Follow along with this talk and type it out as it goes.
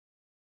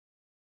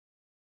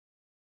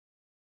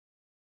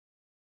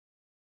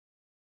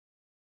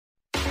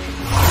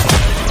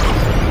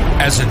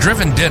As a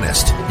driven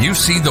dentist, you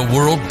see the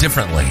world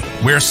differently.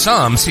 Where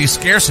some see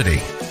scarcity,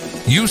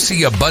 you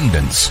see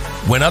abundance.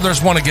 When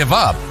others want to give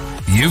up,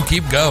 you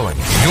keep going.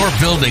 You're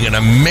building an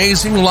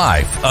amazing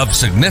life of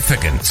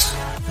significance.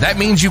 That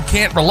means you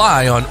can't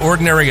rely on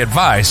ordinary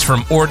advice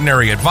from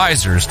ordinary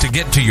advisors to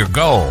get to your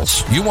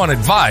goals. You want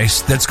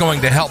advice that's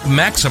going to help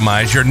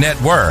maximize your net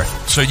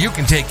worth so you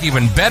can take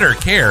even better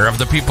care of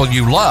the people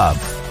you love,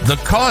 the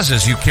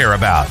causes you care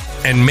about,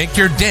 and make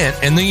your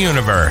dent in the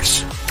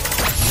universe.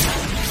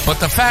 But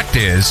the fact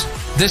is,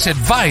 this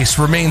advice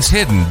remains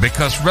hidden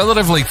because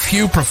relatively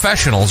few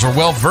professionals are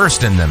well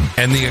versed in them,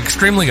 and the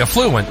extremely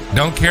affluent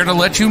don't care to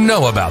let you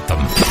know about them.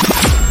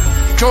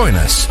 Join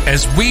us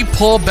as we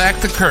pull back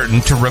the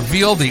curtain to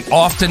reveal the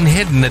often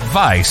hidden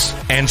advice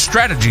and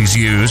strategies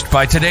used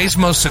by today's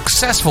most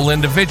successful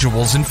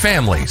individuals and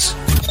families.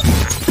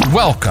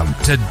 Welcome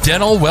to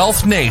Dental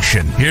Wealth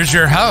Nation. Here's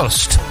your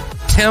host,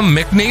 Tim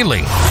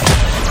McNeely.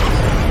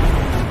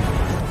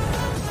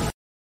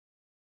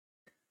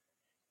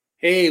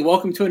 Hey,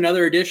 welcome to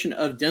another edition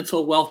of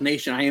Dental Wealth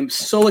Nation. I am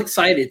so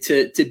excited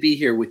to be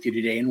here with you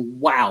today. And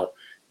wow,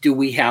 do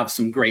we have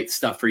some great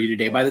stuff for you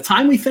today. By the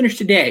time we finish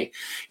today,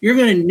 you're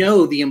going to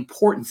know the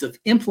importance of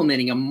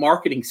implementing a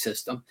marketing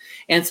system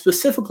and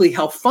specifically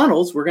how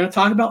funnels, we're going to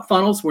talk about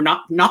funnels. We're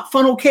not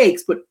funnel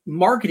cakes, but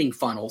marketing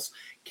funnels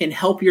can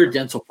help your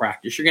dental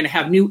practice. You're going to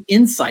have new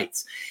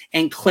insights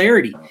and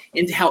clarity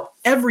into how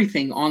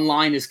everything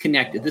online is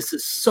connected. This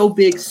is so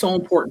big, so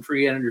important for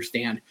you to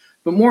understand.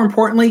 But more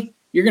importantly,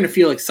 you're going to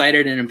feel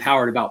excited and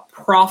empowered about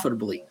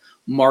profitably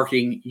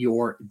marketing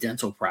your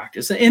dental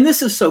practice. And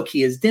this is so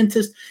key. As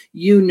dentists,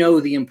 you know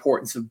the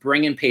importance of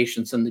bringing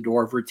patients in the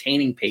door, of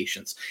retaining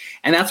patients.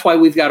 And that's why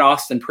we've got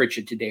Austin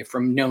Pritchett today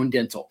from Known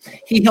Dental.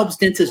 He helps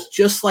dentists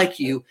just like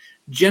you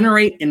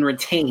generate and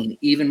retain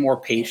even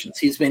more patients.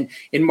 He's been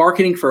in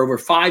marketing for over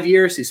 5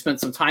 years. He spent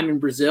some time in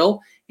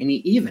Brazil, and he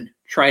even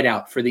tried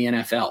out for the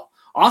NFL.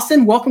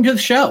 Austin, welcome to the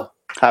show.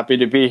 Happy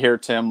to be here,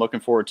 Tim. Looking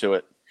forward to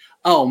it.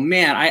 Oh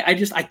man,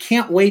 I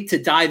can't wait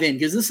to dive in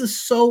because this is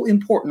so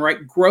important,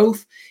 right?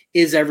 Growth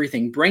is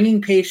everything.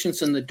 Bringing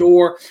patients in the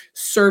door,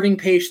 serving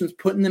patients,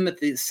 putting them at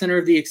the center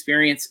of the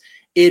experience.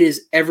 It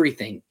is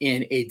everything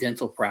in a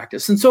dental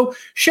practice. And so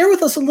share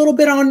with us a little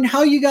bit on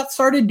how you got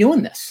started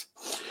doing this.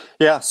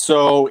 Yeah,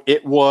 so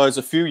it was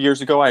a few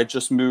years ago. I had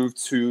just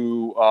moved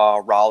to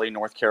Raleigh,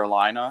 North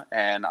Carolina,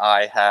 and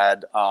I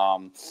had,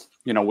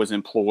 was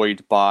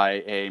employed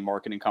by a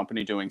marketing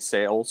company doing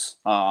sales.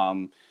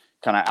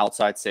 Kind of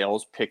outside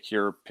sales, pick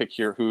your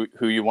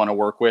who you want to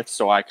work with.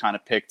 So I kind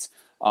of picked,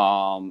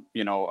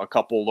 a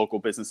couple local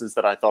businesses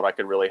that I thought I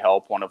could really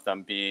help. One of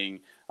them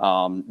being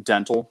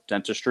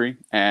dentistry,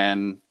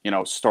 and,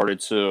 started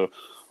to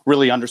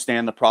really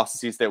understand the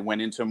processes that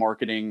went into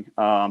marketing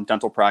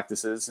dental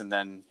practices. And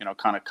then,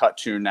 kind of cut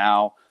to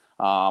now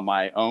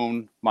my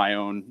own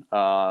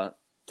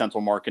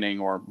dental marketing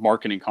or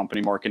marketing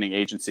company, marketing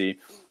agency,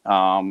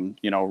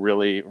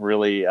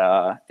 really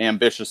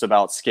ambitious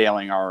about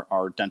scaling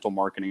our dental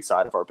marketing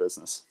side of our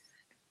business.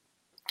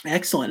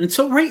 Excellent. And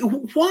so, right,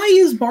 why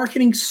is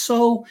marketing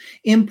so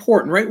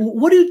important, right?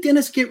 What do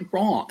dentists get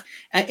wrong?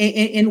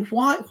 And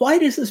why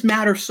does this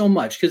matter so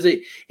much? Because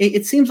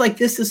it seems like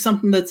this is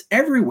something that's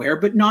everywhere,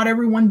 but not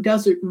everyone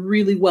does it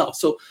really well.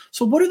 So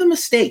what are the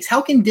mistakes?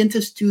 How can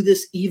dentists do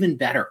this even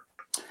better?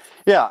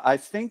 Yeah, I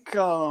think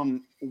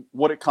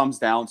what it comes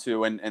down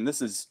to, and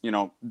this is,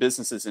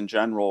 businesses in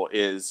general,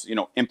 is,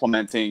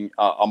 implementing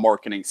a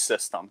marketing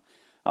system.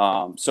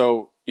 A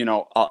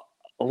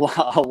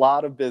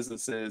lot of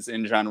businesses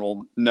in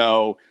general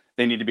know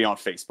they need to be on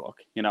Facebook.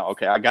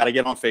 Okay, I got to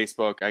get on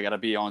Facebook. I got to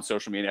be on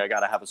social media. I got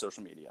to have a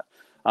social media.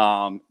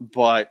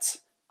 But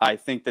I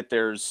think that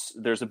there's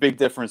a big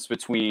difference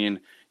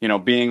between,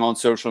 being on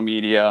social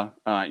media,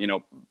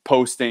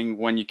 posting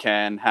when you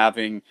can,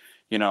 having,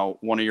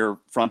 one of your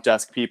front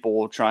desk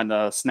people trying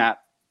to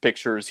snap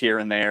pictures here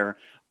and there,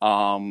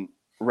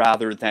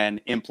 rather than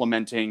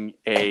implementing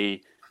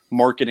a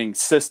marketing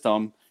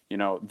system,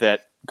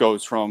 that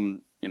goes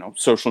from,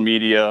 social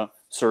media,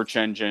 search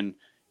engine,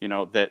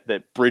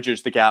 that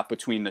bridges the gap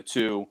between the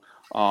two,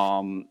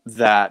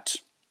 that,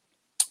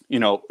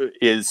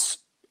 is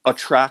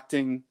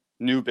attracting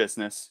new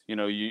business. You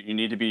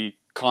need to be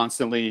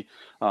constantly,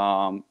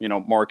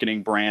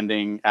 marketing,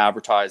 branding,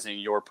 advertising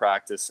your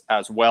practice,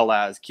 as well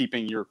as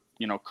keeping your,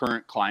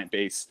 current client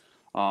base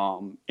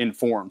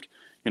informed.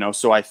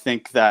 So I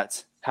think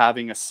that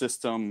having a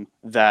system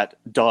that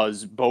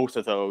does both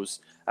of those,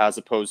 as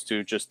opposed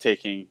to just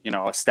taking,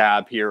 a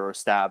stab here or a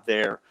stab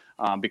there,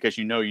 because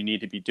you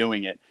need to be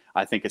doing it,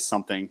 I think is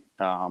something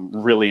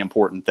really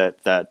important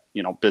that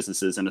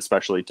businesses and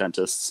especially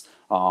dentists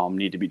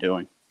need to be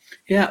doing.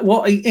 Yeah,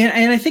 well,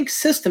 and I think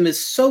system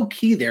is so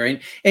key there.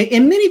 And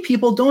many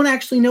people don't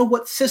actually know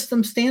what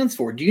system stands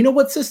for. Do you know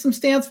what system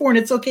stands for? And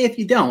it's okay if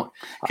you don't,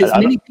 because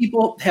many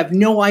people have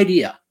no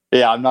idea.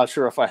 Yeah, I'm not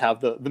sure if I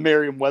have the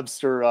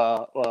Merriam-Webster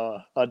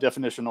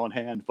definition on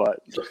hand, but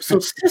so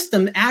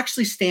system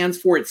actually stands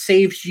for, it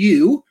saves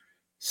you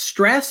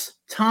stress,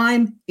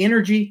 time,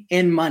 energy,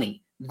 and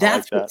money.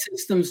 That's what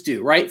systems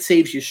do, right?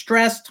 Saves you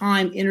stress,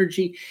 time,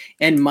 energy,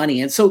 and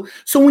money. And so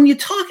when you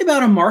talk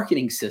about a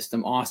marketing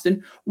system,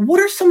 Austin, what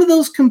are some of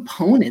those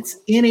components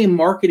in a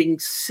marketing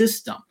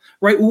system,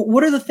 right?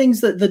 What are the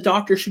things that the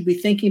doctor should be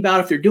thinking about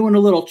if they're doing a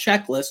little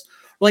checklist?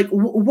 Like,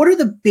 what are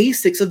the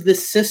basics of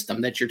this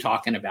system that you're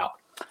talking about?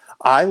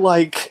 I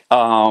like,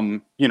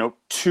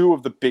 two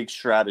of the big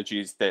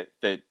strategies that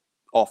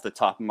off the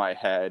top of my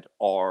head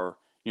are,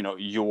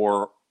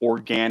 your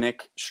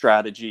organic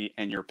strategy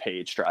and your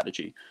paid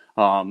strategy.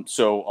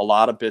 So a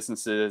lot of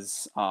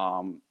businesses,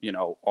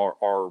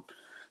 are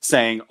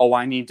saying, oh,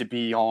 I need to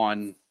be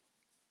on,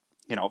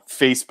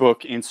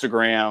 Facebook,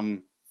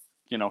 Instagram,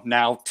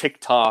 now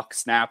TikTok,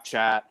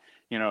 Snapchat,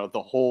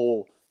 the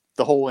whole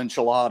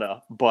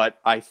enchilada. But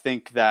I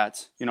think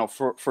that,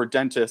 for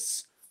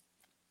dentists,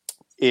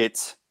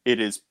 it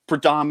is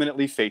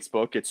predominantly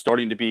Facebook. It's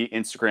starting to be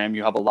Instagram.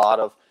 You have a lot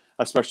of,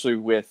 especially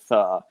with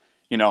the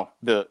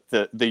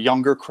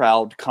younger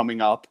crowd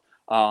coming up,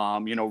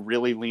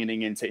 really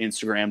leaning into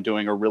Instagram,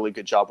 doing a really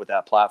good job with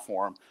that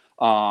platform.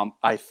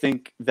 I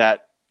think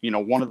that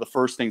one of the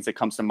first things that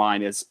comes to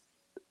mind is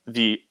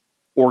the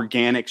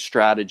organic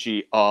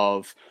strategy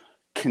of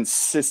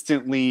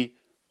consistently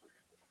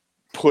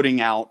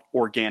putting out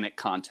organic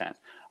content.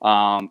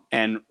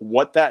 And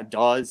what that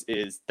does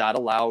is that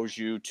allows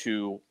you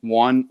to,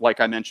 one,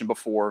 like I mentioned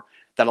before,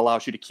 that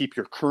allows you to keep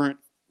your current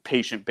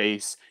patient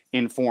base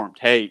informed.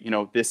 Hey,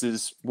 this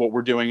is what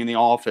we're doing in the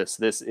office.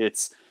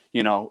 It's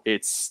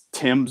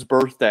Tim's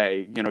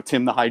birthday,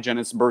 Tim the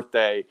hygienist's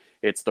birthday.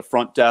 It's the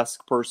front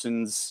desk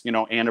person's,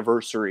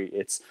 anniversary.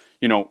 It's,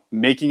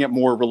 making it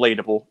more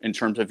relatable in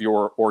terms of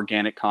your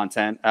organic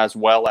content, as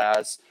well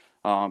as,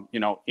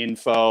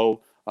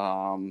 info,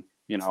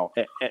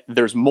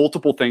 there's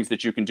multiple things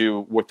that you can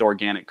do with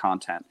organic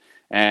content.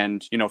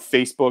 And,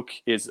 Facebook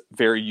is a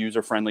very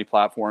user-friendly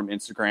platform,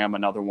 Instagram,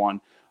 another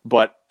one.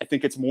 But I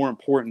think it's more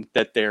important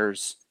that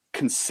there's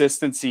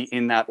consistency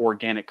in that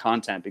organic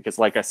content, because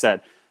like I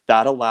said,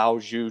 that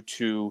allows you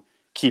to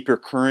keep your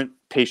current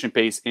patient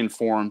base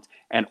informed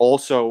and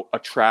also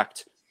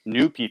attract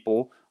new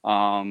people.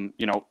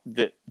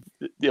 That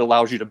it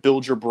allows you to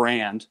build your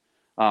brand,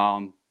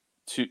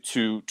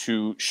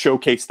 to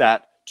showcase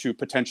that to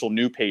potential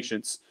new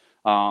patients.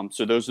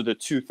 So those are the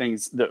two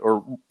things that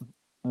are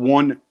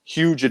one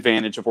huge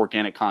advantage of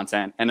organic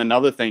content. And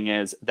another thing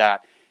is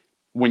that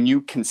when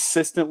you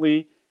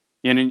consistently,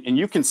 and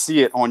you can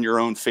see it on your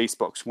own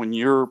Facebooks, when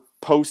you're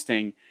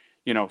posting,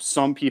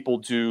 some people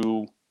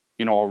do,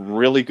 a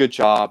really good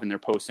job and they're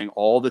posting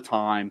all the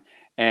time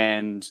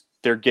and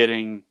they're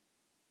getting,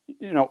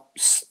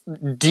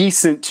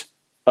 decent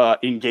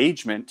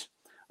engagement.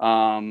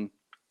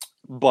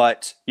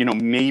 But,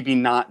 maybe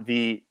not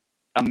the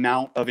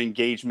amount of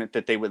engagement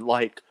that they would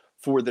like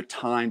for the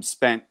time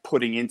spent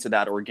putting into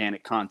that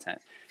organic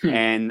content.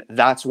 And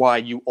that's why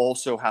you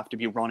also have to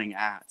be running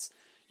ads.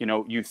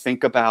 You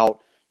think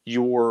about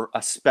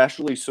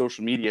especially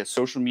social media,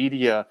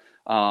 Facebook,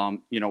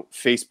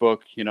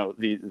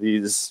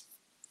 these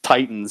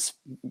titans,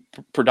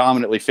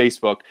 predominantly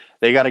Facebook,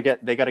 they got to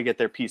get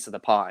their piece of the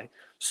pie.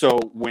 So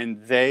when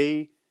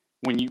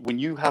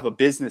you have a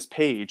business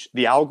page,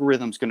 the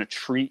algorithm's going to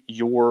treat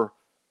your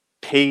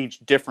page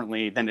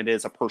differently than it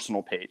is a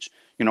personal page.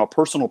 A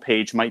personal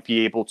page might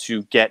be able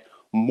to get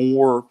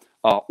more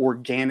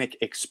organic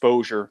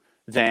exposure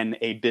than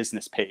a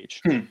business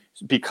page,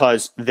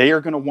 because they are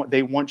going to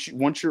want you,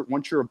 once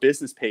you're a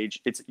business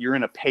page, you're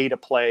in a pay to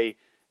play,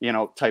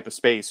 type of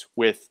space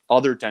with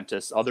other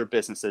dentists, other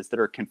businesses that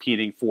are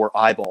competing for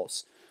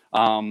eyeballs.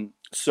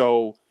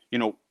 So,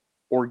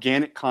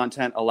 organic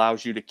content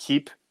allows you to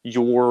keep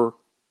your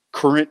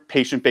current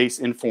patient base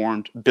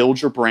informed,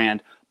 build your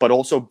brand, but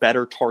also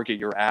better target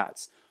your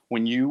ads.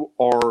 When you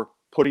are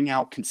putting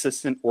out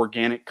consistent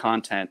organic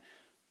content,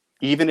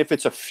 even if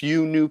it's a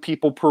few new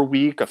people per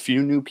week, a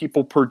few new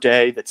people per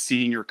day that's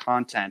seeing your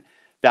content,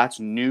 that's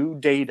new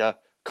data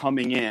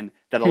coming in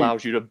that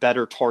allows you to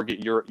better target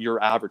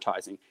your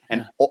advertising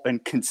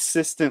and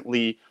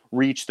consistently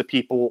reach the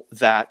people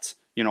that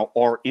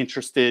are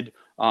interested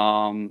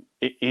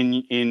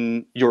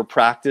in your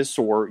practice,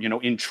 or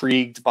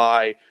intrigued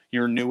by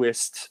your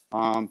newest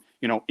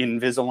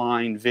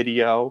Invisalign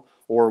video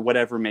or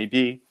whatever it may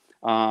be.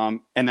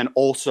 And then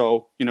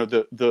also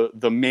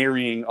the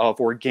marrying of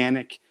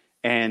organic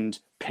and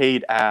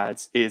paid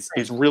ads is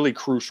really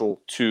crucial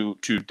to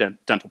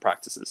dental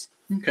practices.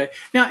 Okay.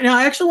 Now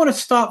I actually want to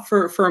stop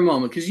for a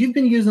moment, because you've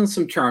been using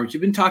some terms.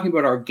 You've been talking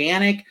about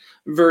organic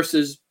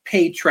versus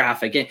paid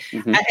traffic.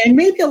 And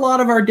maybe a lot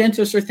of our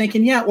dentists are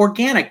thinking, yeah,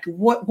 organic.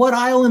 What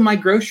aisle in my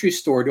grocery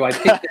store do I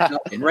pick that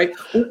up in, right?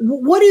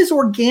 What is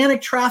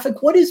organic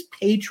traffic? What is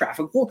paid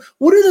traffic?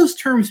 What do those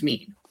terms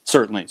mean?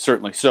 Certainly.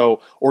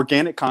 So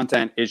organic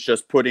content is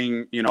just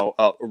putting,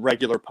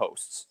 regular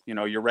posts,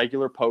 your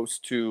regular posts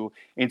to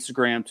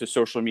Instagram, to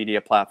social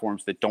media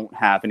platforms that don't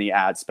have any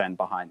ad spend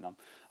behind them.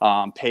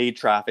 Paid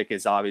traffic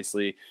is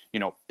obviously,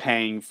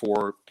 paying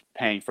for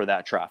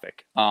that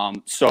traffic.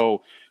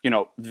 So,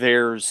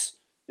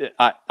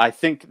 I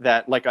think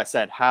that, like I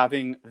said,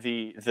 having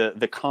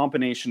the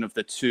combination of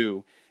the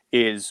two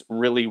is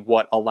really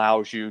what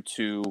allows you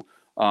to,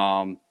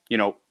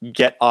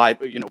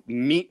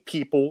 meet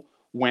people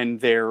when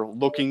they're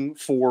looking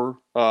for,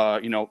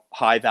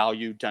 high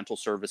value dental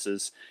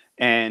services.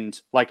 And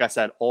like I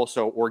said,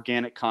 also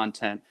organic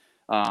content,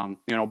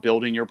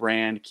 building your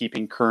brand,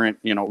 keeping current,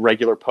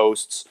 regular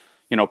posts,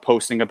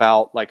 posting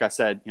about, like I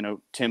said,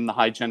 Tim the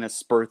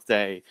hygienist's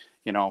birthday,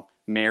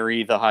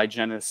 Mary the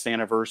hygienist's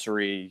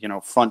anniversary,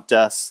 front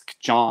desk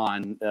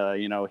John,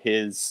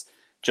 his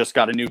just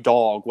got a new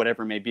dog,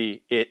 whatever it may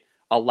be. It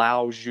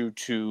allows you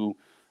to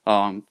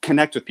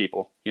connect with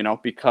people,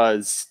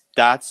 because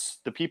that's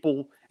the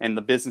people and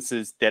the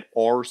businesses that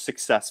are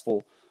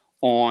successful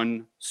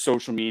on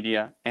social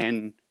media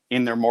and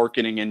in their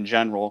marketing in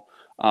general.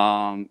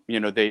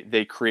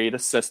 They create a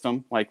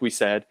system, like we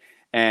said,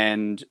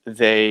 and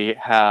they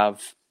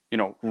have,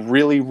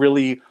 really,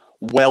 really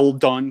well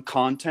done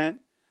content,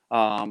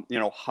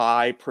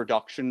 high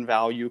production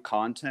value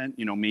content,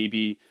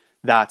 maybe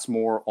that's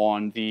more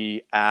on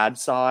the ad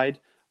side.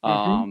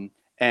 And,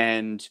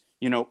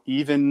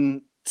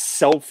 even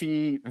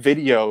selfie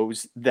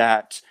videos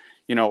that,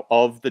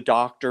 of the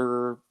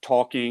doctor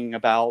talking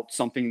about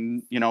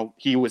something,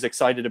 he was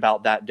excited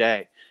about that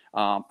day.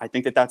 I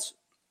think that that's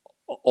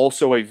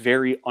also a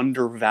very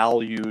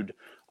undervalued,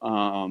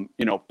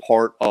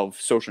 part of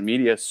social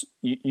media.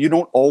 You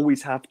don't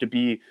always have to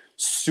be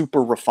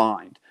super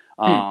refined.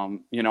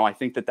 I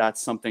think that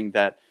that's something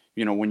that,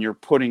 when you're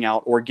putting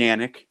out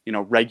organic,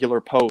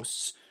 regular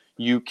posts,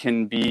 you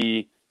can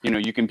be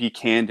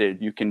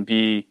candid, you can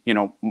be,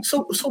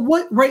 So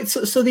what, right?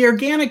 So the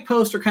organic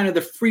posts are kind of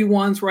the free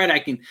ones, right? I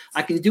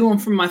can do them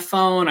from my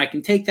phone. I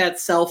can take that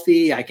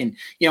selfie. I can,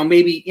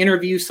 maybe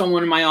interview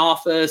someone in my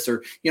office,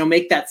 or,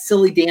 make that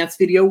silly dance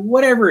video,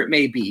 whatever it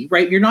may be,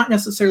 right? You're not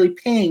necessarily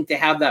paying to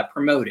have that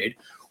promoted.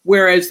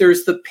 Whereas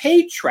there's the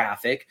paid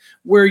traffic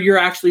where you're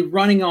actually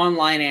running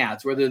online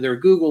ads, whether they're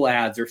Google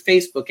ads or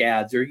Facebook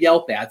ads or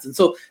Yelp ads. And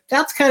so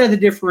that's kind of the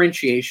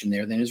differentiation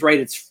there then, is right.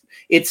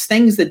 It's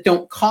things that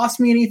don't cost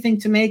me anything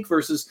to make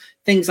versus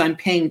things I'm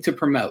paying to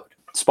promote.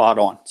 Spot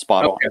on.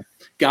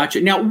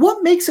 Gotcha. Now,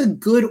 what makes a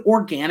good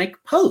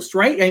organic post,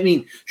 right? I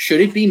mean, should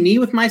it be me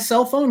with my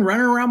cell phone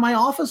running around my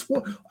office?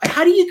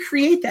 How do you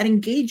create that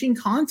engaging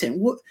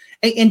content?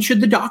 And should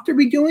the doctor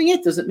be doing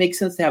it? Does it make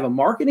sense to have a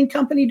marketing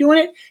company doing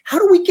it? How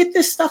do we get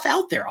this stuff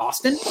out there,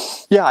 Austin?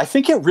 Yeah, I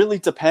think it really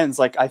depends.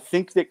 Like, I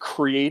think that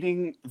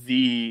creating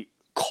the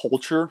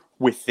culture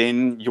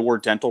within your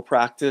dental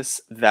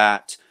practice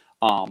that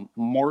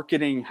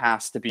marketing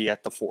has to be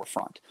at the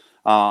forefront.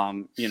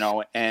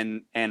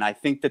 And I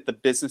think that the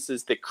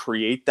businesses that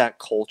create that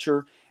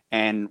culture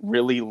and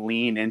really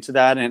lean into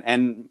that,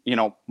 and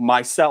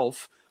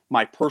myself,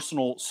 my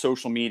personal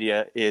social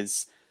media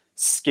is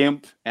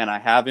skimp, and I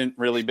haven't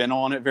really been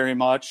on it very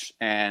much.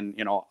 And,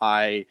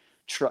 I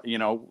try,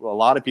 a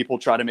lot of people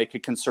try to make a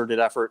concerted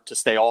effort to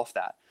stay off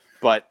that.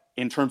 But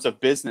in terms of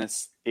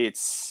business,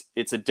 it's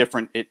a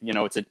different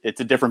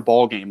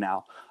ball game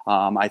now.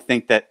 I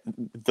think that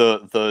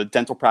the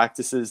dental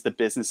practices, the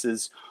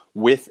businesses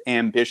with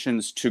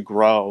ambitions to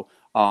grow,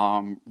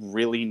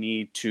 really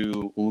need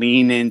to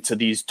lean into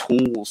these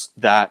tools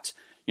that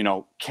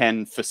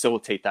can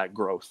facilitate that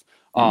growth.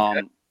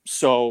 Okay.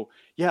 So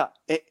yeah,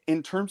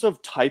 in terms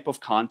of type of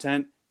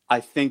content, I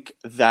think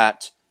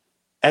that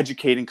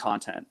educating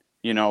content,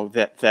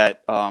 that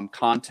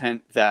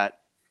content that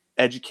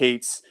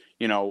educates,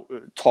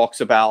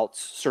 talks about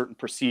certain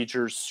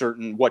procedures,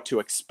 certain what to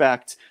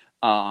expect,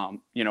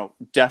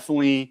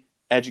 definitely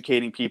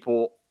educating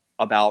people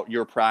about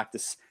your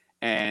practice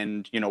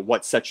and,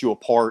 what sets you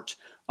apart.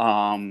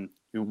 The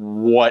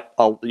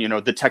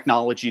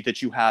technology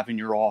that you have in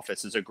your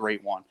office is a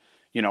great one.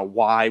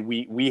 Why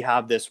we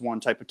have this one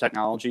type of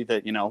technology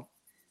that,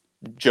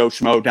 Joe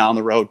Schmo down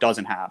the road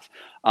doesn't have.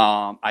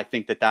 I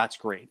think that that's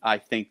great. I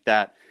think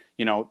that,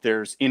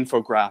 there's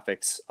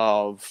infographics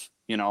of,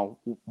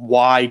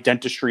 why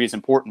dentistry is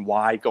important,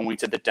 why going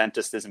to the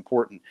dentist is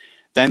important.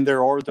 Then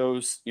there are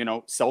those,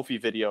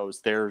 selfie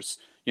videos. There's,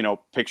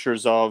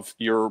 pictures of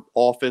your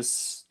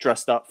office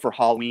dressed up for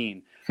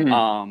Halloween.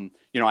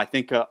 I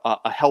think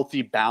a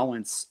healthy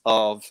balance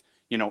of,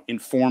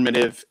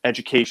 informative,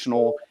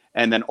 educational,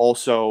 and then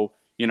also,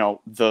 with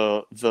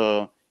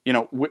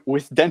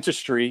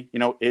dentistry,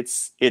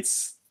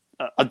 it's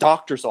a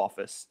doctor's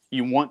office.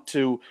 You want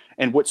to,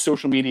 and what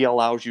social media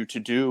allows you to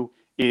do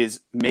is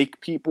make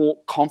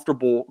people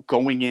comfortable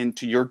going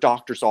into your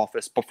doctor's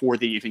office before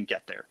they even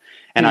get there.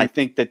 And I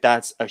think that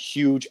that's a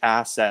huge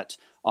asset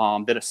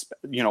that,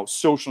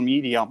 social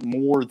media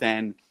more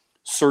than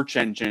search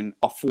engine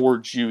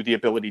affords you the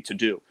ability to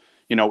do.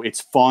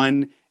 It's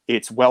fun,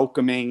 it's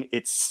welcoming,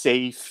 it's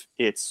safe,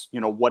 it's,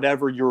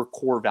 whatever your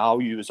core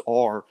values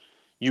are,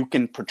 you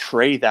can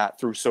portray that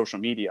through social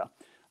media.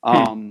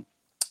 And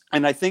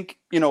I think,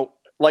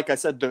 like I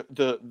said,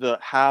 the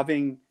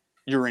having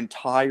your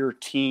entire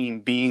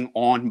team being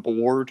on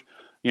board,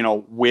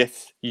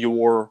 with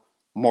your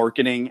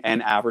marketing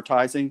and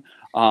advertising,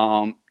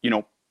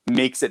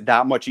 makes it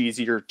that much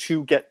easier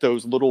to get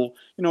those little,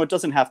 it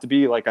doesn't have to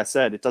be, like I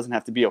said, it doesn't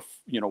have to be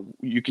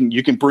you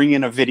can bring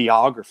in a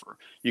videographer,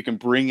 you can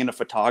bring in a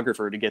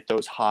photographer to get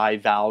those high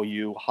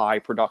value, high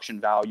production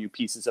value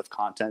pieces of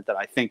content that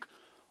I think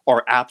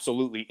are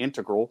absolutely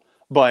integral.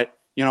 But,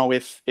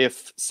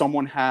 if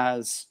someone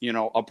has,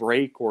 a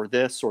break or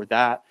this or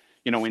that,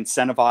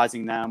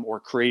 incentivizing them or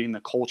creating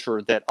the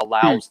culture that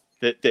allows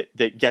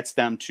that gets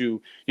them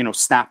to,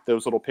 snap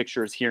those little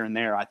pictures here and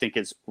there, I think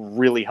is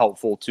really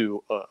helpful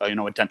to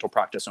a dental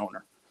practice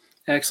owner.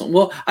 Excellent.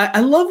 Well, I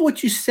love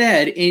what you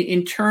said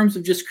in terms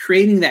of just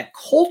creating that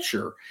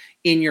culture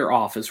in your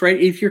office, right?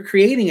 If you're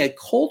creating a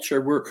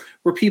culture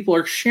where people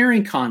are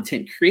sharing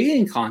content,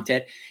 creating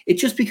content, it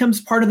just becomes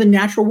part of the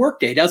natural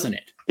workday, doesn't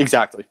it?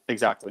 Exactly.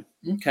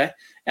 Okay,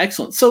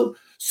 excellent. So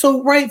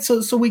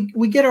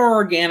we get our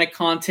organic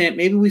content.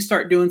 Maybe we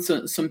start doing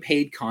some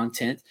paid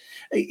content.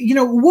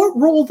 What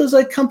role does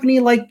a company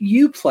like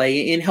you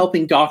play in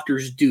helping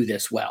doctors do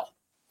this well?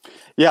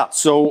 Yeah.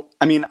 So,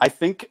 I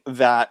think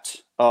that,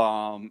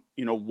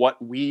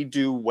 what we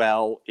do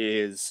well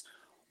is,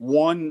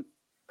 one,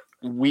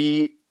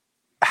 we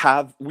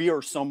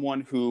are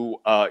someone who,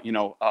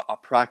 a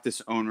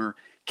practice owner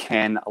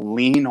can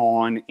lean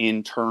on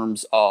in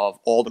terms of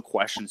all the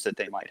questions that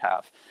they might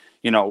have.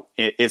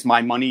 Is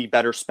my money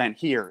better spent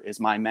here? Is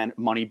my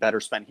money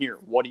better spent here?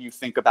 What do you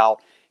think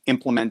about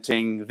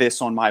implementing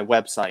this on my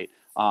website?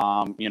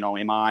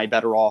 Am I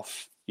better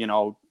off,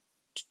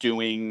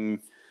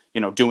 doing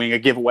a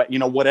giveaway,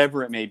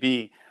 whatever it may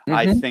be. Mm-hmm.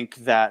 I think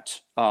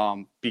that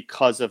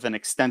because of an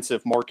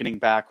extensive marketing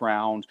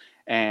background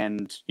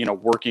and,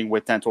 working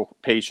with dental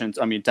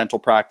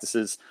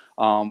practices,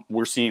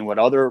 we're seeing what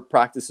other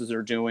practices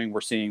are doing.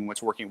 We're seeing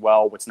what's working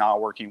well, what's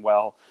not working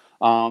well.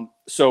 And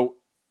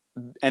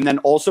then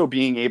also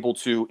being able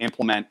to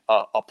implement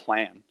a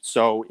plan.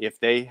 So if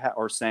they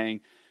are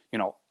saying,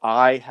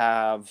 I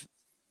have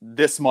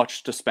this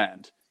much to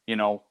spend,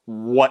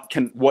 what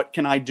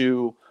can I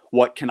do?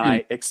 What can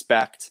I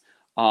expect?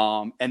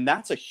 And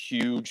that's a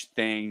huge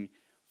thing.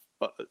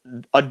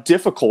 A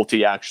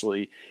difficulty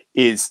actually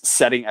is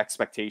setting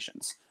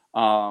expectations.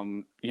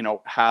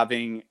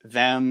 Having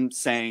them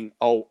saying,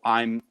 oh,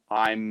 I'm,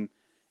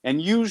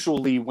 and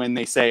usually when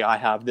they say I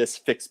have this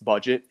fixed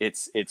budget,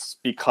 it's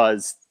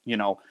because,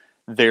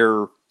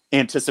 they're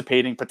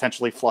anticipating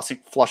potentially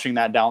flushing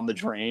that down the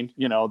drain,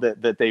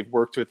 that they've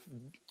worked with,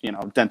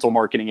 dental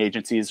marketing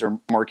agencies or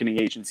marketing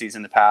agencies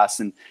in the past.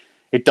 And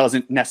it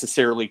doesn't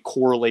necessarily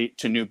correlate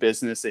to new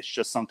business. It's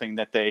just something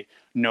that they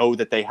know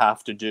that they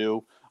have to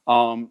do.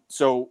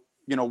 So,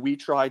 we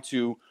try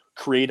to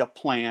create a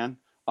plan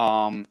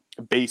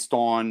based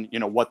on,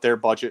 what their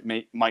budget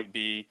might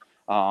be.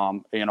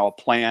 A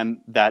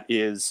plan that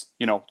is,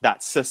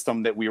 that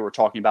system that we were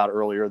talking about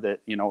earlier that,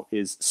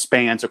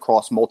 spans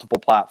across multiple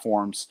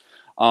platforms,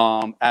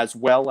 as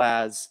well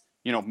as,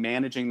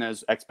 managing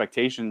those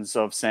expectations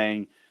of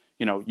saying,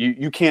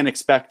 you can't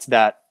expect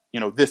that,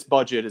 this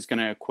budget is going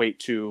to equate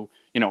to,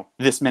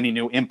 this many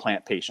new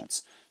implant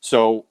patients.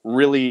 So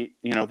really,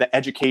 the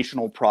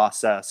educational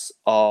process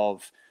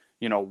of,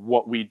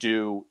 what we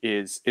do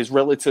is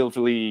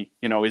relatively,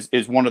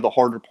 is one of the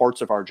harder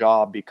parts of our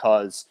job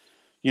because,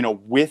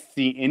 with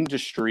the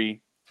industry,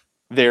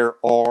 there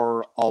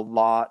are a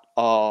lot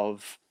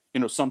of,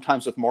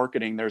 sometimes with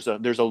marketing, there's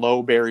a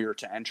low barrier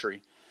to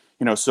entry,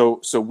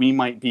 so we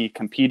might be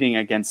competing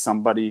against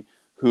somebody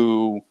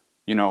who,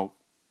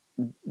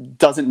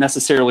 doesn't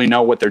necessarily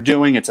know what they're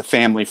doing. It's a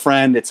family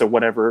friend. It's a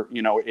whatever,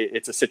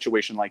 it's a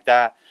situation like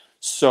that.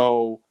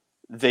 So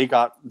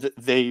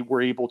they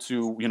were able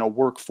to,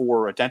 work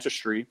for a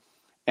dentistry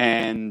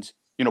and,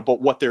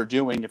 but what they're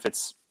doing, if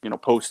it's,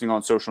 posting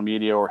on social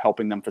media or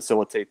helping them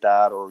facilitate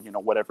that or,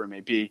 whatever it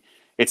may be,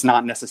 it's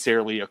not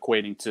necessarily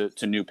equating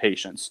to new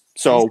patients.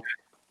 So,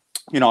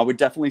 I would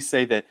definitely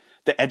say that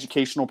the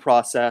educational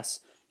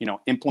process,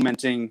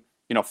 implementing,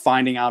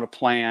 finding out a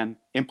plan,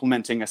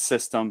 implementing a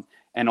system,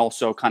 and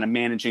also kind of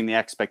managing the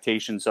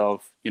expectations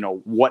of,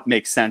 what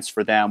makes sense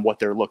for them, what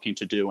they're looking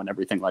to do and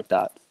everything like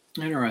that.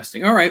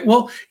 Interesting. All right.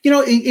 Well,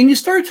 and you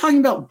started talking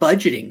about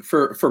budgeting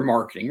for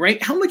marketing,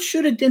 right? How much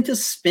should a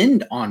dentist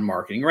spend on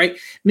marketing, right?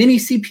 Many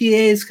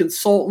CPAs,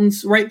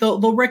 consultants, right?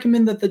 They'll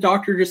recommend that the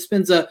doctor just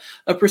spends a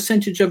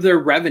percentage of their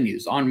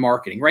revenues on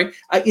marketing, right?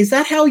 Is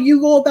that how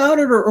you go about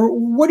it? Or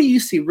what do you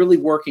see really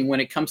working when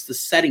it comes to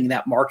setting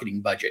that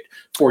marketing budget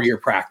for your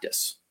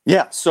practice?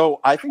 Yeah.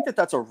 So I think that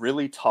that's a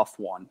really tough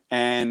one.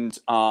 And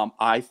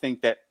I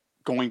think that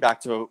going back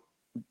to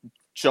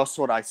just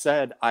what I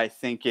said, I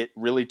think it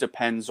really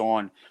depends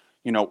on,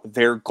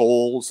 their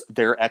goals,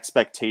 their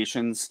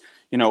expectations.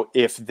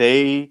 If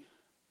they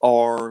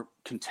are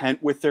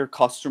content with their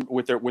customer,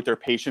 with their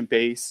patient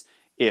base,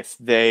 if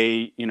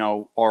they,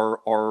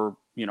 are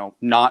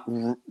not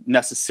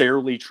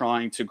necessarily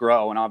trying to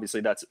grow, and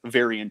obviously that's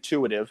very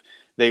intuitive.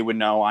 They would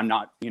know I'm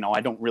not,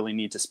 I don't really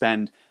need to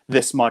spend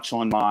this much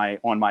on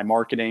my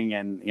marketing,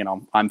 and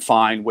I'm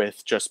fine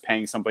with just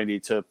paying somebody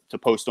to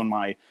post on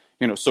my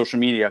social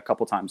media a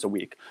couple times a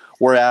week.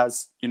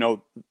 Whereas,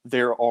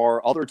 there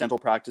are other dental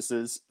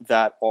practices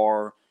that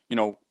are,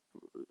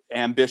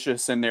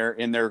 ambitious in their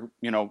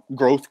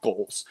growth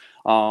goals.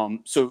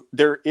 So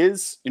there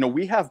is,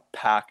 we have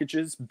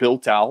packages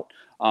built out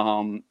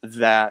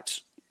that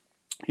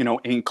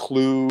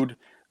include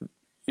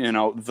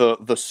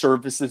the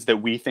services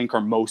that we think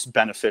are most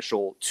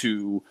beneficial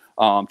to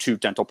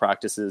dental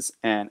practices,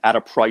 and at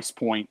a price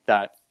point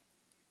that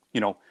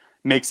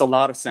makes a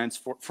lot of sense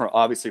for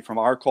obviously from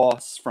our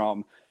costs,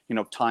 from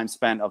time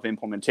spent of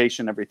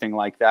implementation, everything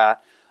like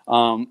that.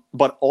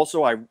 But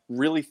also, I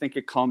really think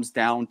it comes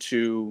down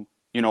to,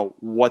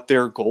 what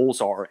their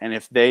goals are. And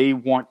if they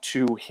want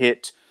to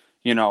hit,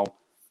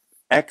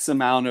 X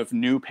amount of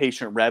new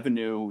patient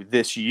revenue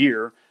this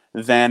year,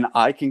 then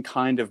I can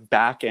kind of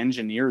back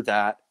engineer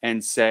that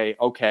and say,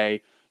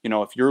 okay,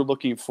 if you're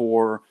looking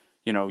for,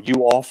 you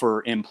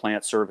offer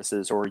implant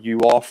services, or you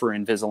offer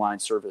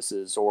Invisalign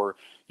services, or,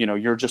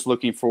 you're just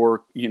looking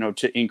for,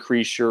 to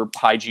increase your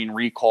hygiene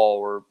recall,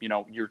 or,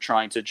 you're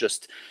trying to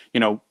just,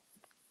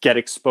 get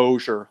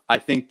exposure. I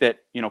think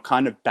that,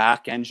 kind of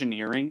back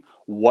engineering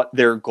what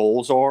their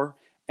goals are.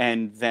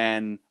 And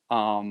then,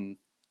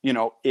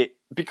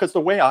 because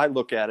the way I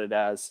look at it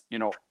as,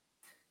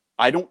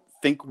 I don't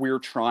think we're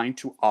trying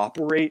to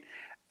operate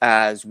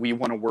as we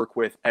want to work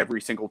with every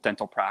single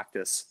dental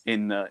practice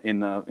in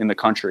the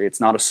country.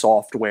 It's not a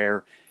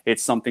software.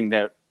 It's something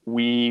that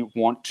we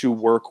want to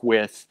work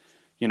with,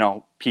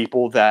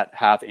 people that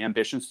have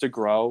ambitions to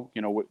grow,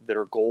 that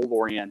are goal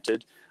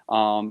oriented.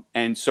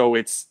 And so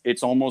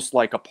it's almost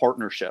like a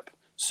partnership.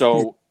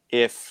 So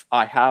if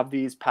I have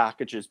these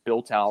packages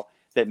built out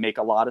that make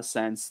a lot of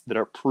sense, that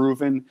are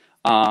proven,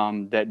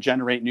 that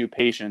generate new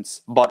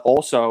patients, but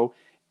also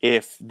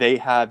if they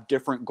have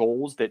different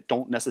goals that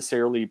don't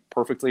necessarily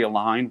perfectly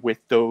align with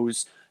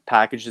those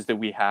packages that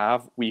we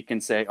have, we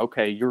can say,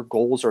 okay, your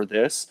goals are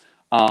this.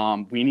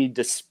 We need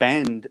to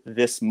spend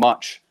this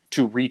much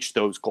to reach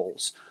those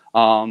goals.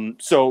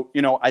 So,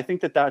 I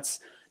think that's,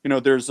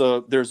 there's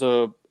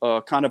a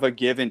kind of a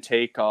give and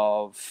take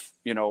of,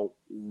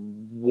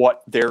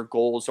 what their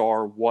goals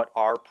are, what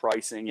our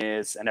pricing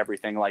is, and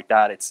everything like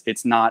that.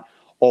 It's not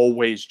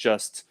always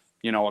just,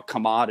 a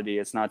commodity.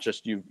 It's not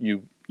just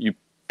you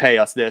pay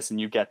us this and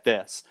you get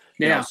this.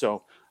 Yeah.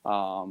 So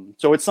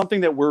it's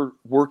something that we're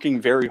working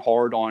very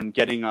hard on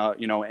getting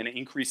an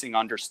increasing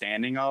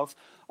understanding of,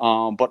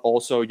 but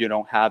also,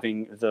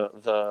 having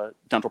the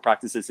dental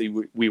practices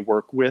that we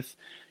work with,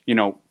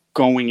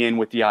 going in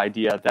with the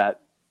idea that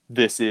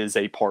this is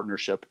a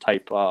partnership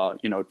type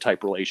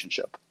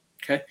relationship.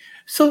 Okay.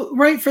 So,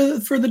 right,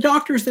 for the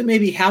doctors that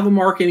maybe have a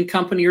marketing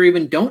company or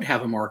even don't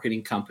have a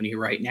marketing company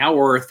right now,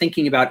 or are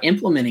thinking about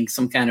implementing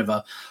some kind of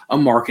a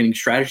marketing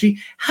strategy,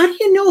 how do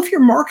you know if your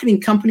marketing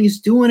company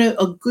is doing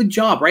a good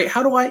job, right?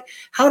 How do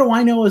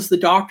I know as the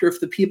doctor if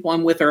the people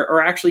I'm with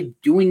are actually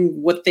doing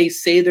what they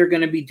say they're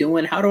going to be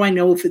doing? How do I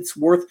know if it's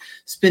worth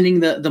spending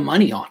the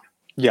money on?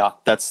 Yeah,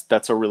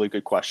 that's a really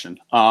good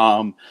question.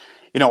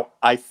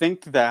 I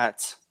think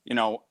that,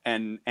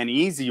 an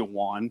easy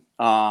one,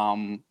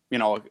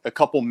 a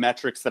couple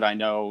metrics that I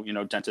know,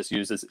 dentists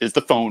use is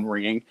the phone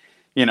ringing,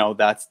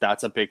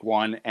 that's a big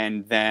one.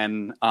 And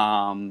then,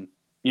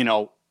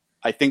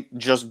 I think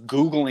just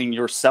Googling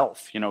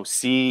yourself,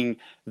 seeing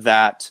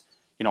that,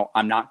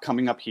 I'm not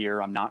coming up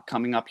here. I'm not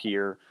coming up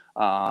here.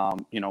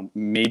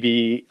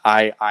 Maybe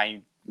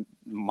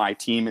my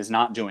team is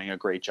not doing a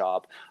great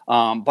job.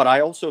 But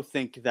I also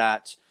think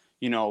that,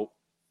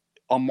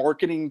 a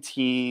marketing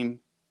team,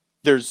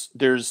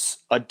 there's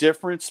a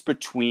difference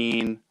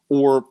between,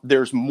 or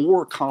there's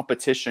more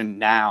competition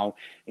now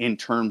in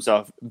terms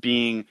of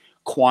being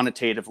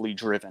quantitatively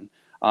driven,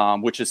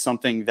 which is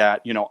something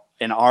that,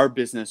 in our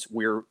business,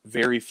 we're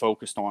very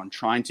focused on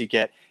trying to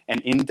get an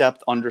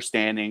in-depth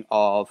understanding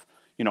of,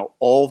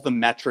 all the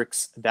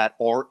metrics that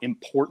are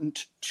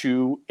important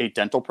to a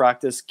dental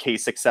practice: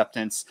 case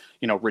acceptance,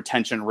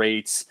 retention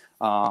rates,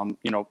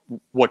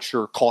 what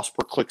your cost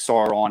per clicks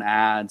are on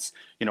ads,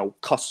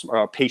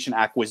 customer patient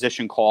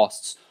acquisition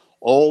costs,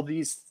 all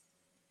these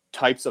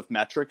types of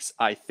metrics.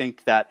 I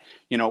think that,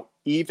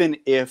 even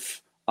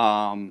if,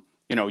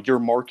 your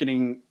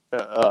marketing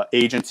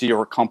agency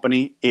or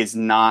company is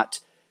not,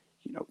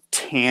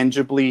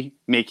 tangibly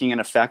making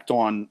an effect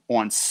on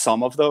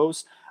some of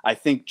those, I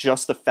think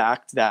just the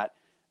fact that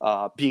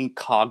being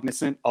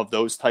cognizant of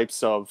those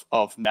types of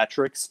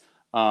metrics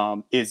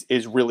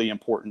is really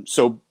important.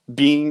 So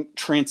being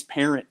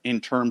transparent in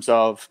terms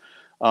of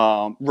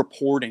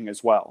reporting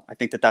as well. I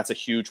think that's a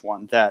huge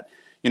one. That,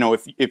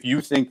 if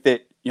you think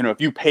that, if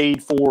you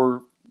paid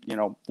for,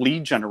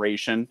 lead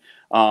generation,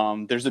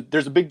 there's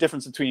a big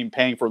difference between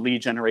paying for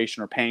lead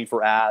generation or paying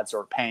for ads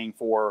or paying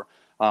for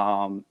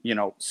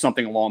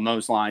something along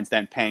those lines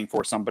than paying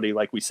for somebody,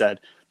 like we said,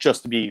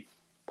 just to be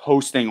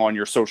posting on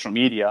your social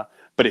media.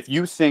 But if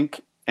you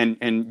think,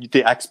 and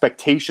the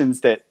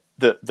expectations that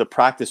the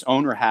practice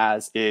owner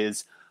has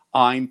is,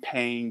 I'm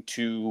paying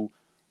to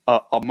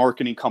a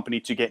marketing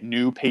company to get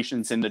new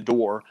patients in the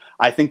door,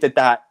 I think that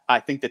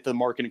the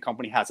marketing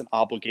company has an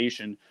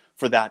obligation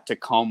for that to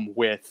come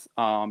with,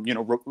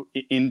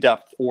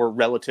 in-depth or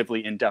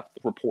relatively in-depth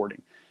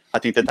reporting. I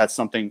think that that's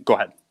something. Go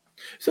ahead.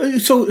 So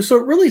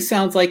it really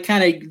sounds like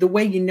kind of the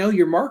way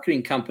your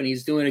marketing company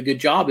is doing a good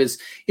job is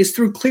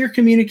through clear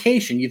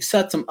communication. You've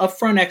set some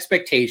upfront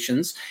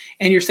expectations,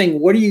 and you're saying,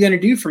 what are you going to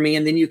do for me?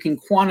 And then you can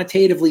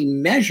quantitatively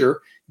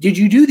measure, did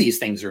you do these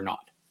things or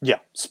not? Yeah,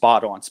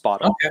 spot on.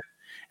 Okay.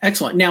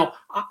 Excellent. Now,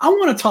 I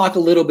want to talk a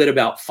little bit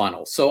about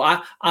funnels. So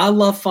I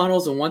love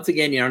funnels. And once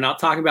again, not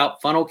talking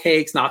about funnel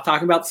cakes, not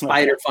talking about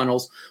spider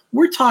funnels.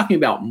 We're talking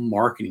about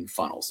marketing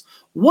funnels.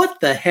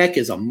 What the heck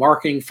is a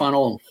marketing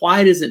funnel, and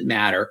why does it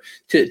matter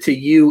to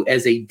you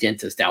as a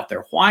dentist out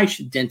there? Why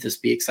should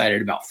dentists be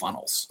excited about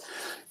funnels?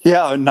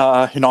 Yeah, and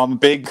I'm a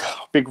big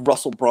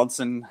Russell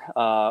Brunson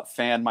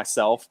fan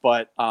myself,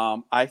 but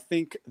I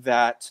think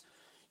that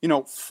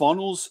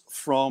funnels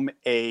from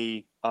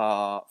a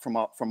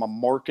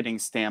marketing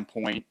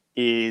standpoint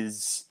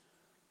is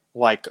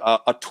like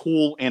a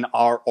tool in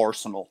our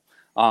arsenal.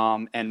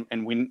 And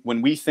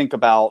when we think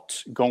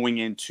about going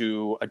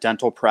into a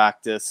dental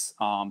practice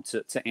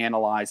to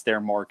analyze their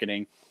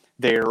marketing,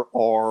 there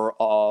are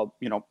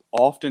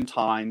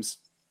oftentimes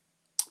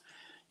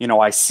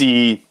I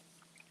see,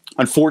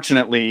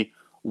 unfortunately,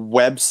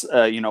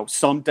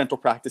 some dental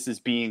practices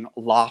being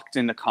locked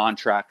into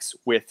contracts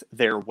with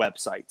their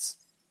websites.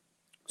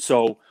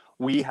 So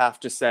we have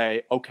to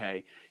say,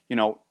 okay,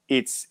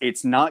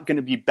 it's not going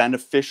to be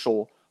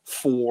beneficial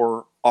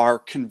for our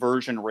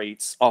conversion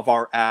rates of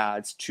our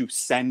ads to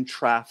send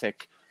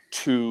traffic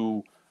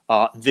to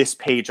this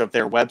page of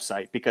their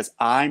website, because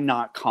I'm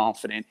not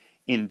confident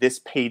in this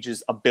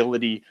page's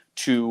ability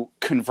to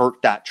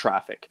convert that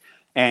traffic.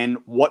 And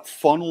what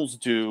funnels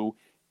do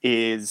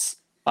is,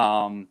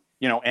 and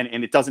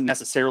it doesn't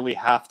necessarily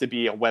have to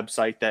be a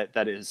website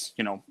that is,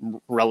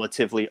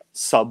 relatively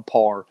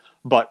subpar.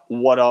 But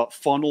what a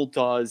funnel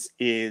does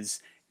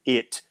is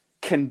it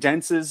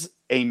condenses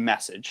a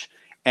message.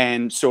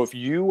 And so if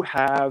you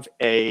have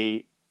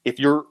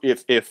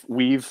if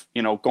we've,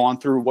 gone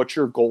through what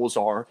your goals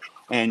are,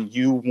 and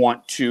you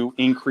want to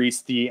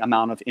increase the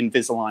amount of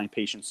Invisalign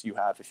patients you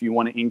have, if you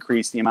want to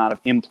increase the amount of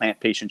implant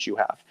patients you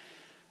have,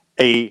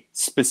 a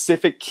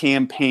specific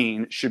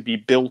campaign should be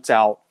built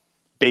out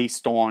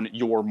based on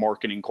your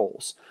marketing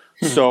goals.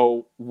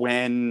 So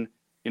when,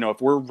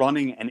 if we're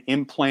running an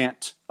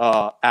implant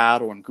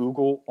ad on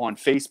Google, on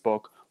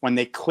Facebook, when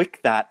they click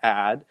that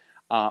ad,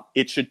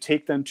 it should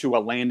take them to a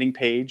landing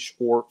page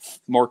or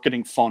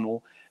marketing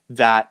funnel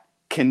that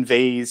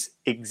conveys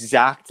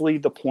exactly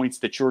the points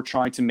that you're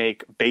trying to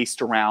make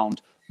based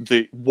around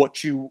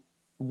what you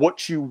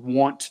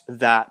want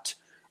that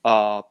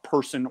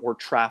person or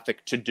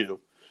traffic to do.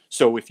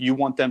 So if you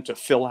want them to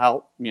fill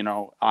out,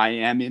 I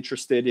am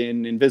interested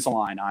in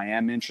Invisalign, I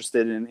am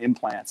interested in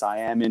implants, I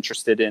am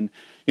interested in,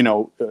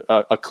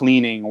 a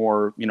cleaning,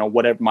 or,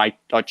 whatever,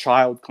 a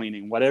child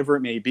cleaning, whatever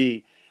it may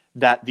be,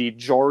 that the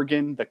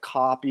jargon, the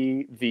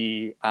copy,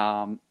 the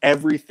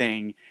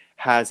everything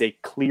has a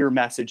clear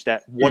message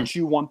that what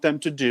you want them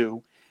to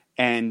do,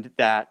 and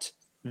that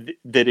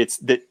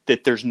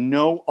there's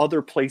no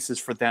other places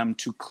for them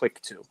to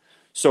click to.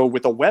 So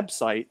with a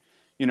website,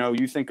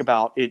 you think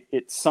about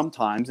it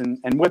sometimes, and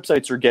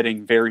websites are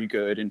getting very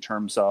good in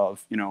terms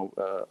of,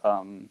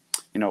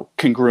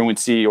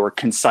 congruency or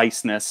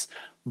conciseness.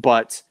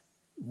 But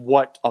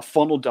what a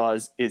funnel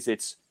does is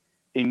it's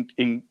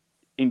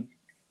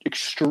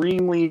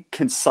extremely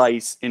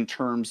concise in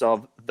terms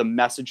of the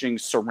messaging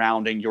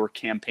surrounding your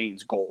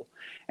campaign's goal.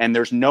 And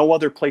there's no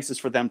other places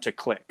for them to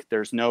click.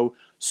 There's no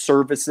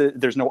services.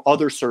 There's no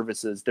other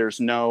services. There's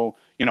no,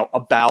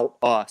 about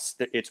us.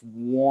 It's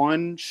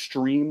one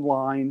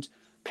streamlined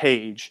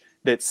page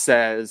that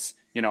says,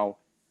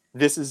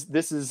 this is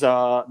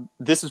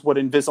what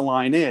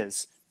Invisalign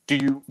is.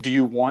 Do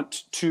you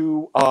want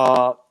to,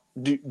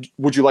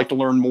 would you like to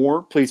learn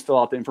more? Please fill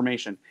out the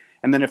information.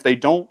 And then if they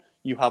don't,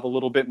 you have a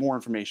little bit more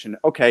information.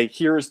 Okay,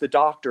 here's the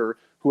doctor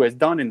who has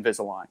done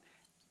Invisalign.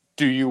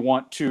 Do you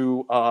want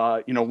to,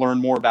 learn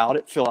more about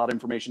it? Fill out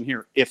information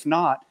here. If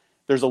not,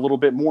 there's a little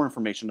bit more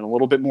information and a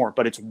little bit more,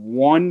 but it's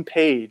one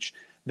page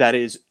that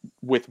is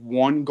with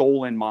one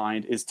goal in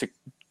mind, is to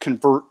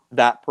convert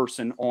that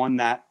person on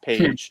that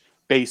page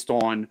based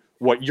on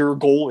what your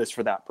goal is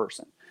for that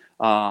person.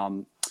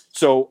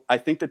 So I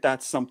think that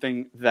that's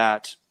something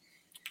that,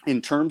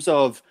 in terms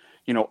of,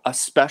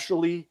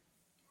 especially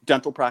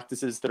dental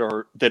practices that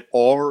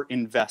are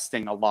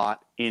investing a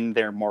lot in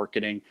their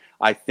marketing,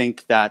 I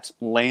think that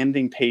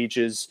landing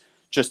pages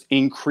just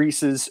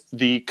increases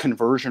the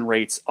conversion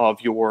rates of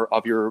your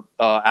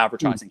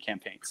advertising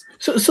campaigns.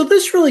 So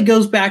this really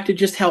goes back to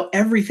just how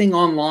everything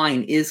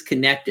online is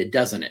connected,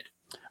 doesn't it?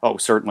 Oh,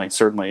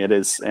 certainly it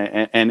is,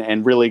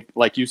 and really,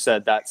 like you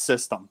said, that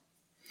system.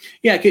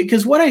 Yeah,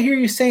 because what I hear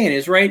you saying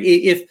is, right,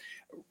 if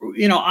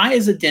I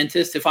as a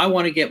dentist, if I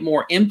want to get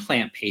more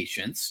implant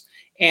patients,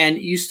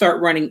 and you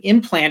start running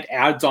implant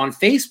ads on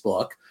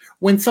Facebook,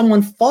 when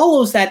someone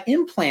follows that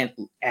implant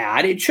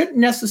ad, it shouldn't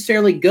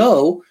necessarily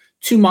go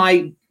to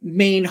my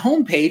main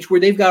homepage where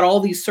they've got all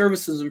these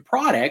services and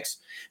products.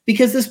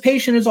 because this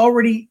patient has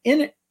already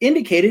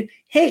indicated,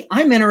 hey,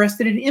 I'm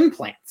interested in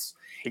implants.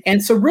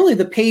 And so really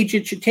the page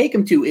it should take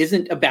them to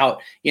isn't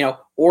about,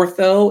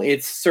 ortho.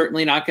 It's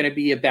certainly not going to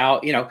be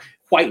about,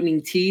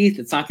 whitening teeth.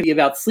 It's not going to be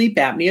about sleep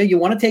apnea. You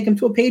want to take them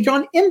to a page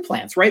on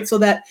implants, right? So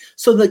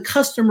the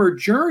customer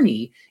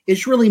journey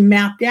is really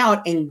mapped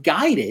out and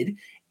guided.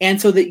 And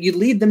so that you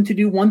lead them to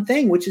do one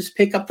thing, which is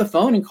pick up the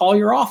phone and call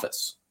your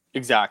office.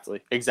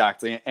 Exactly.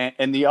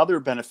 And the other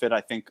benefit,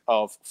 I think,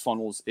 of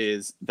funnels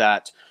is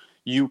that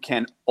you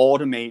can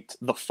automate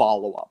the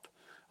follow-up.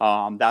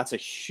 That's a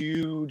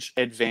huge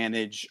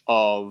advantage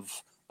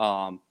of,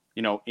 in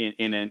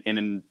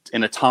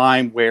a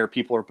time where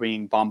people are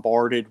being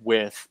bombarded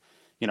with,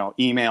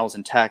 emails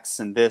and texts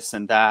and this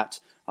and that.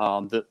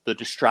 The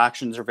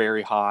distractions are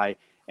very high,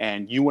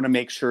 and you want to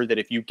make sure that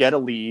if you get a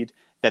lead,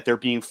 that they're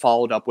being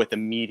followed up with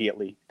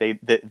immediately.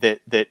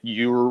 That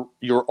your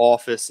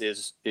office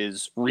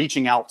is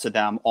reaching out to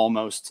them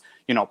almost,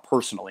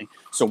 personally.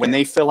 So when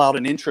they fill out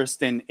an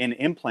interest in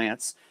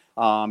implants,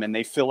 and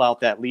they fill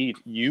out that lead,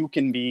 you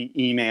can be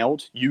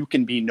emailed, you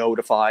can be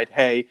notified,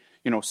 hey,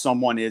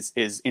 someone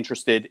is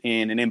interested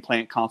in an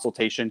implant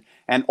consultation,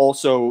 and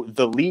also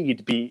the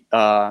lead be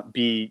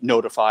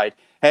notified,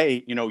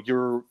 hey,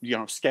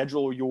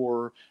 schedule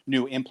your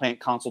new implant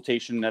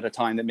consultation at a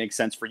time that makes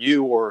sense for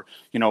you, or,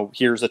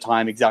 here's a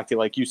time exactly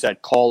like you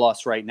said, call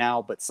us right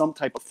now. But some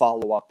type of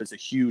follow-up is a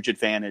huge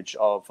advantage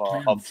of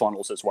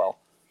funnels as well.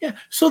 Yeah.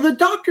 So the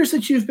doctors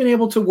that you've been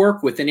able to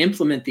work with and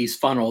implement these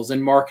funnels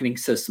and marketing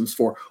systems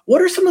for,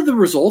 what are some of the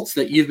results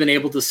that you've been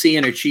able to see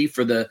and achieve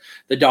for the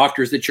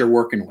doctors that you're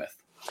working with?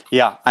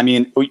 Yeah. I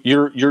mean,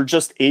 you're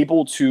just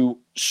able to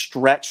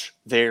stretch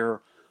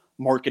their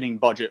marketing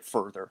budget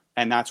further.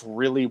 And that's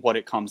really what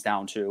it comes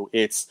down to.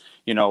 It's,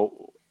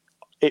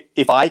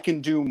 if I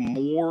can do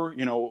more,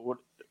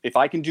 if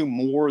I can do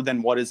more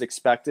than what is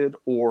expected,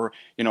 or,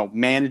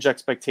 manage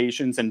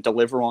expectations and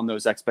deliver on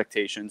those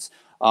expectations,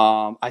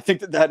 I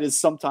think that is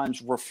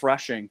sometimes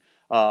refreshing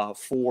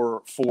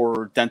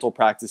for dental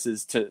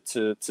practices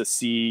to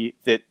see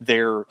that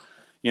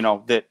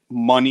that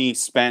money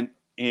spent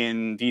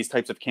in these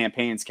types of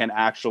campaigns can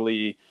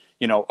actually,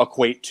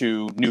 equate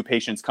to new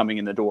patients coming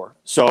in the door.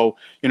 So,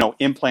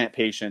 implant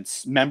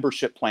patients,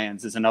 membership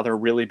plans is another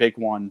really big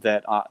one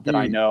that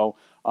I know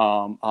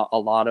a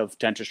lot of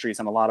dentistries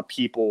and a lot of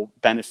people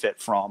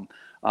benefit from.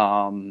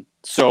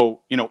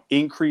 So,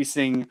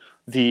 increasing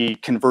the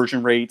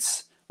conversion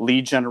rates,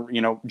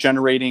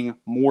 generating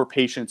more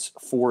patients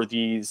for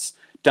these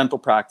dental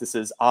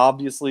practices.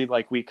 Obviously,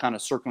 like we kind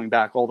of circling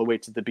back all the way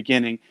to the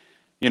beginning,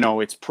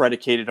 it's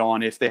predicated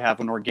on if they have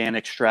an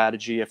organic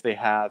strategy, if they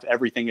have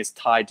everything is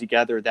tied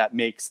together, that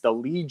makes the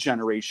lead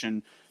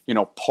generation,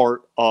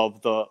 part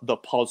of the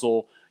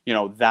puzzle,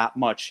 that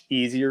much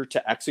easier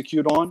to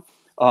execute on.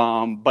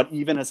 But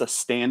even as a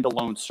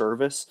standalone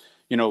service,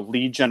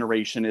 lead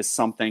generation is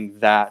something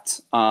that,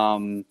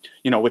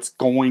 it's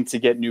going to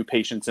get new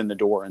patients in the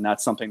door. And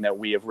that's something that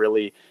we have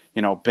really,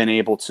 been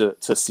able to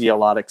see a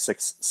lot of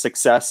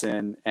success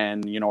in,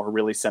 and, are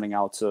really setting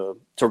out to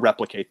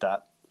replicate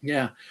that.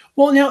 Yeah.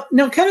 Well,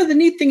 now kind of the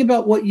neat thing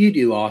about what you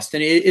do,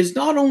 Austin, is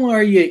not only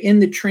are you in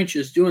the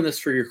trenches doing this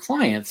for your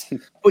clients,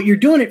 but you're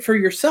doing it for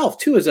yourself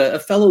too, as a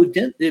fellow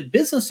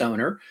business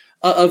owner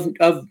of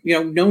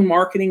known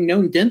marketing,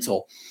 known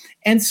dental.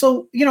 And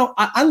so,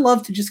 I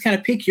love to just kind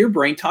of pick your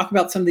brain, talk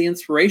about some of the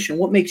inspiration,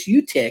 what makes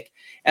you tick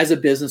as a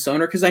business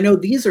owner, because I know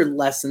these are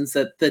lessons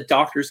that the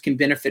doctors can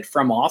benefit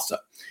from also.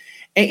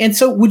 And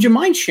so would you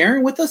mind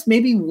sharing with us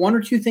maybe one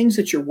or two things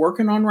that you're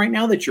working on right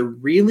now that you're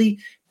really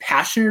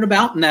passionate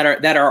about and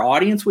that our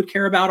audience would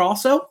care about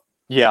also?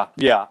 Yeah.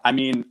 I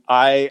mean,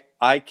 I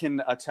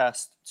can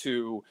attest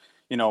to,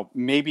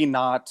 maybe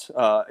not,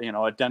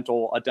 a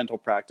dental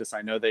practice.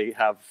 I know they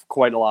have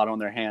quite a lot on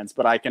their hands,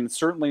 but I can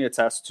certainly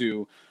attest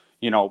to,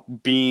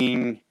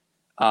 being,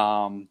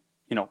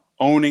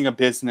 owning a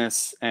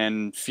business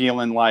and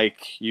feeling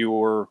like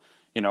you're,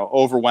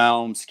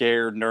 overwhelmed,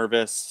 scared,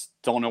 nervous,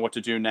 don't know what to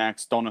do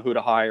next, don't know who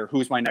to hire,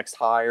 who's my next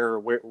hire,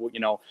 where,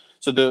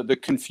 so the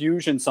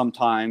confusion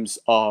sometimes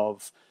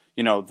of,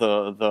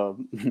 the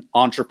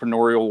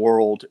entrepreneurial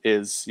world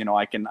is,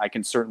 I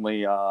can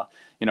certainly,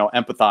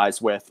 empathize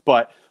with.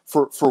 But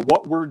for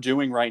what we're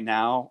doing right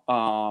now,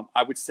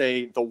 I would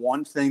say the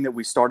one thing that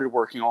we started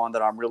working on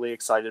that I'm really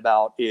excited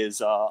about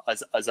is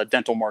as a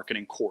dental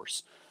marketing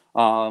course.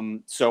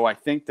 So I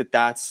think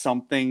that's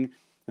something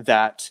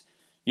that,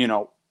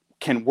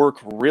 can work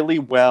really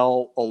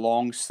well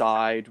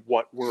alongside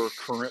what we're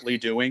currently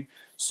doing.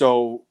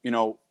 So,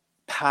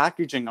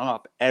 packaging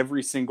up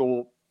every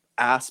single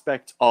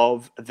aspect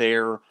of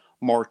their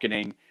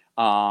marketing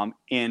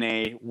in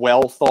a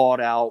well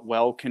thought out,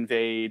 well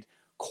conveyed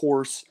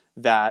course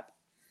that,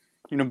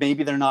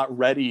 maybe they're not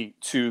ready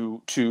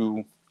to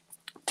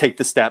take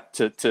the step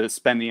to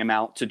spend the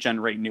amount to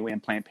generate new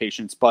implant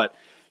patients, but,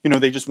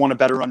 they just want a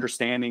better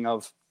understanding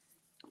of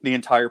the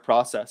entire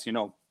process,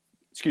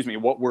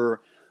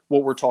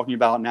 what we're talking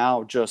about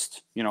now,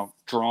 just,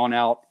 drawn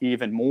out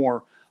even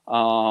more,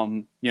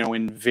 in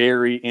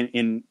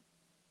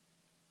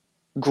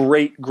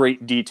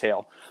great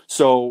detail.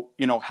 So,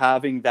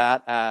 having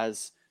that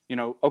as,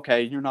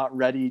 okay, you're not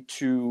ready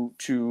to,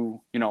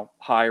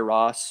 hire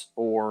us,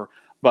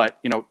 but,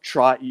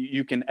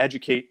 you can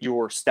educate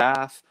your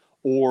staff,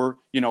 or,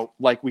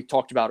 like we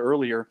talked about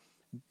earlier,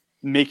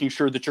 making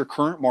sure that your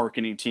current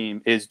marketing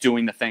team is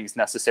doing the things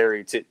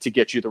necessary to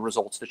get you the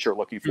results that you're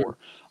looking for.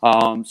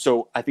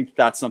 So I think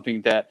that's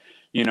something that,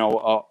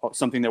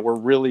 something that we're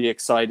really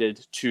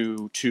excited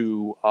to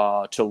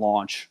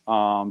launch.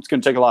 It's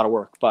going to take a lot of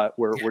work, but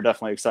we're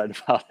definitely excited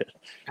about it.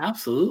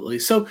 Absolutely.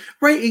 So,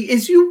 right,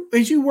 as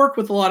you work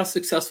with a lot of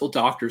successful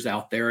doctors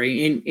out there,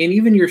 and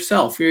even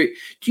yourself, do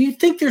you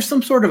think there's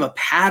some sort of a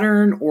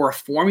pattern or a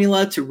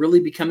formula to really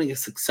becoming a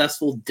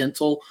successful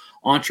dental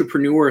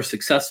entrepreneur, a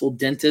successful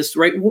dentist?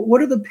 Right?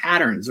 What are the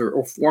patterns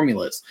or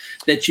formulas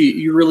that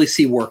you really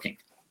see working?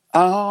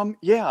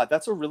 Yeah,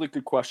 that's a really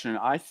good question.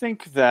 I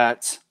think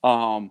that,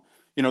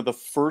 the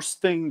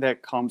first thing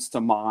that comes to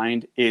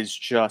mind is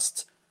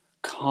just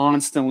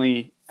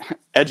constantly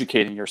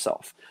educating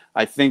yourself.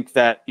 I think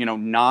that,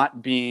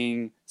 not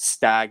being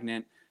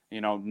stagnant,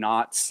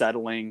 not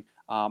settling.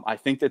 I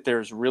think that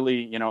there's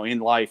really, in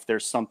life,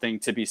 there's something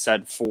to be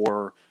said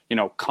for,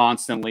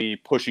 constantly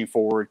pushing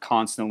forward,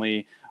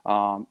 constantly,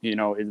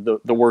 the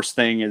worst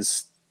thing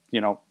is,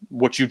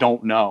 what you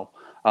don't know.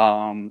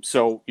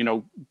 So,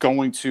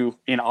 going to,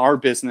 in our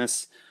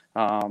business,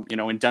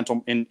 in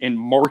dental, in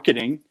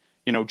marketing,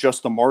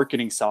 just the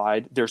marketing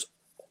side, there's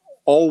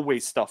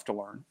always stuff to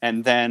learn.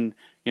 And then,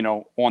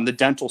 on the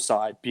dental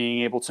side,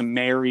 being able to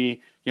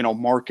marry,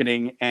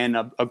 marketing and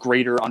a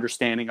greater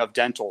understanding of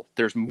dental,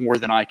 there's more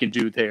than I can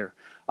do there.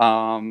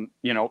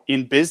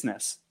 In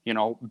business,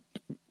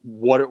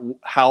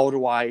 how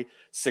do I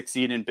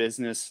succeed in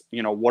business?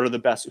 What are the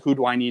best, who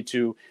do I need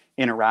to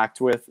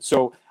interact with?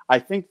 So I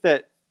think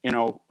that,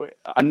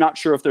 I'm not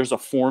sure if there's a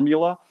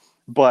formula,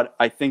 but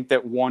I think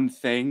that one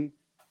thing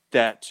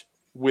that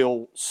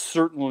will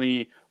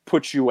certainly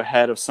put you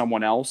ahead of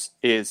someone else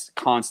is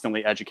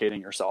constantly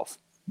educating yourself.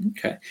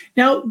 Okay.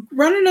 Now,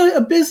 running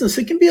a business,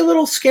 it can be a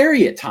little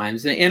scary at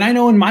times. And I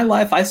know in my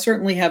life, I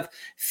certainly have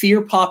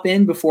fear pop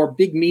in before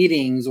big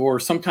meetings or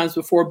sometimes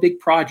before a big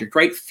project,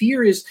 right?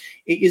 Fear is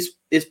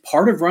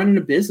part of running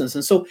a business.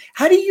 And so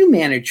how do you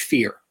manage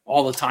fear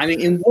all the time?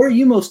 And what are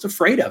you most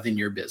afraid of in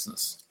your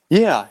business?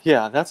 Yeah,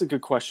 that's a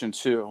good question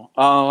too.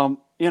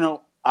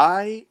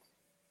 I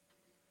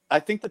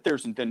think that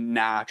there's the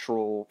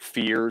natural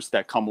fears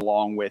that come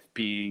along with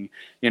being,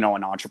 an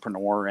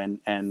entrepreneur,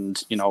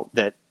 and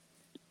that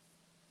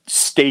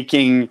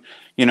staking,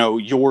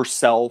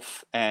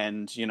 yourself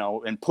and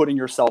putting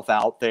yourself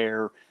out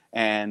there.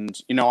 And,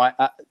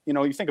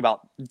 you think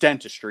about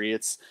dentistry,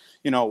 it's,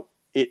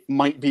 it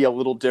might be a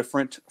little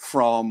different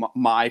from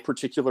my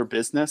particular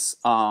business.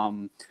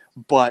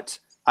 But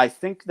I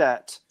think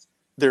that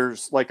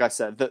there's, like I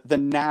said, the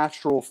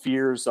natural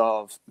fears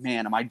of,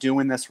 man, am I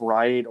doing this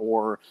right?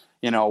 Or,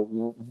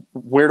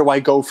 where do I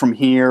go from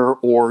here?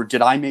 Or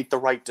did I make the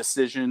right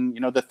decision?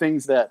 The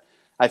things that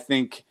I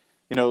think,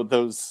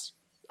 those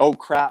oh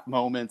crap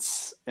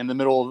moments in the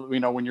middle,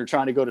 when you're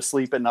trying to go to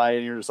sleep at night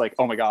and you're just like,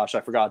 oh my gosh,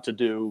 I forgot to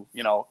do,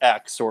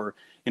 X, or,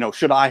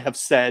 should I have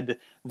said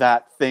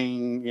that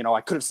thing?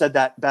 I could have said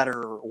that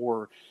better,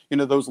 or,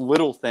 those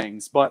little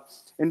things. But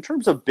in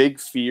terms of big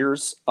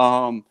fears,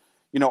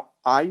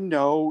 I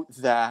know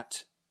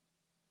that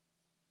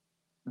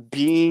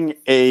being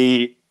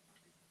a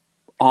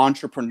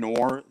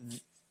entrepreneur,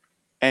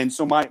 and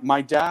so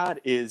my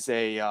dad is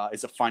a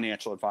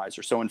financial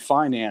advisor. So in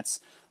finance,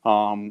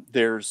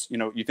 there's,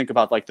 you think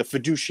about like the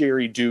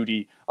fiduciary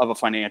duty of a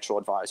financial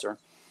advisor.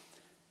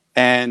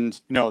 And,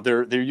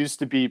 there used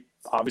to be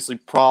obviously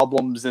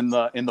problems in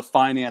the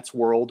finance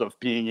world of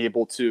being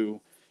able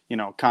to,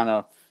 kind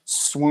of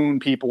swoon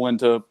people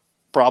into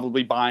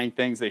probably buying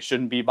things they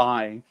shouldn't be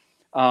buying.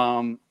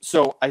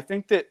 So I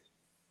think that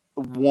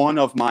one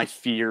of my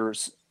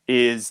fears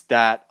is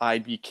that I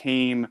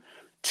became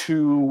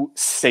too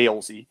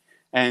salesy.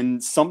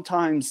 And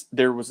sometimes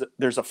there's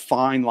a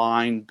fine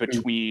line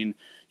between,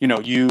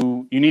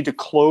 you need to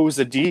close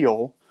a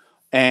deal,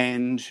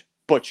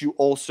 but you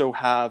also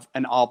have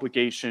an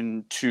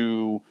obligation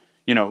to,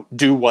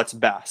 do what's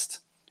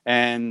best.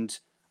 And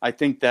I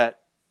think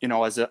that,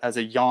 as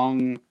a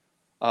young,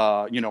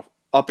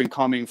 up and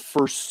coming,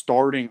 first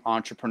starting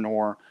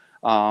entrepreneur,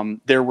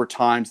 there were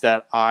times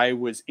that I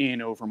was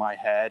in over my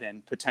head,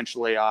 and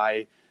potentially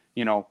I,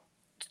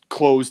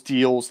 closed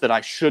deals that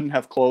I shouldn't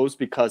have closed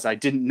because I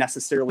didn't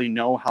necessarily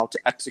know how to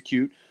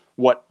execute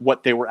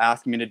what they were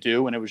asking me to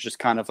do. And it was just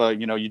kind of a,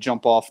 you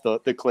jump off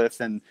the cliff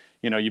and,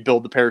 you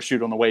build the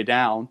parachute on the way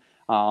down.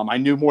 I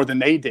knew more than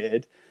they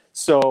did.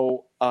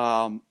 So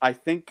I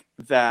think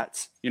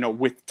that,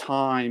 with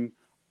time,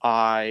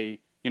 I,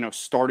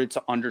 started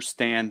to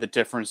understand the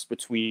difference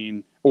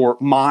between, or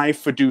my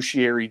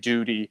fiduciary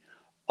duty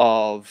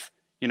of,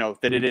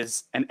 that it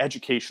is an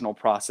educational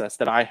process,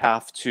 that I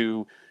have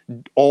to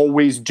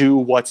always do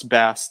what's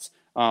best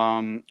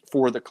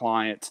for the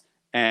client,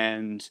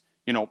 and,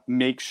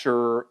 make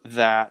sure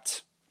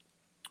that,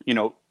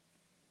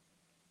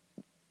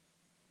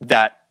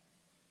 that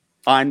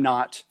I'm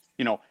not,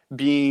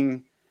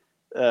 being,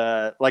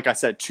 like I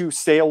said, too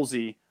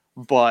salesy,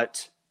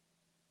 but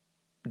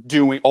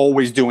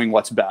always doing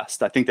what's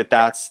best. I think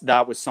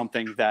that was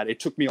something that it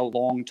took me a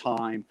long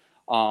time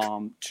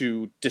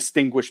to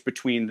distinguish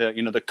between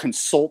the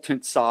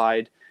consultant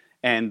side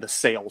and the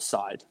sales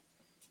side.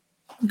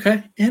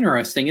 Okay,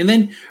 interesting. And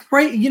then,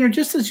 right,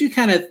 just as you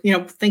kind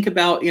of, think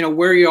about,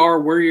 where you are,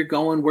 where you're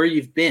going, where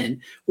you've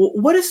been,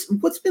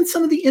 what's been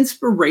some of the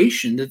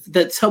inspiration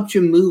that's helped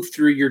you move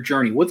through your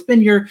journey? What's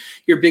been your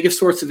biggest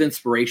source of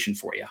inspiration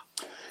for you?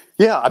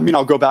 Yeah, I mean,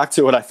 I'll go back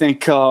to it. I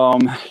think,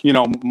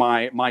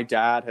 my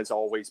dad has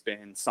always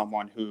been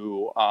someone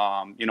who,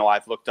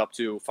 I've looked up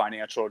to,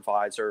 financial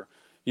advisor.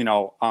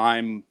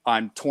 I'm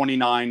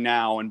 29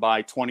 now, and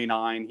by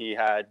 29, he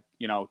had,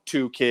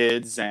 2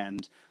 kids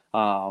and,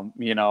 a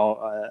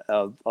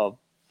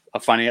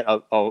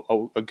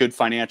good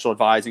financial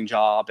advising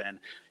job. And,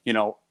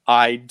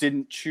 I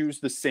didn't choose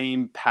the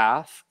same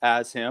path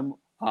as him,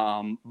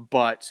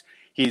 but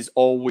he's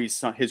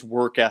always, his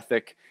work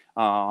ethic,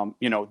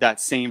 that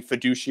same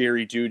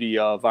fiduciary duty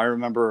of, I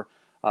remember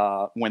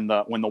when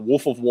the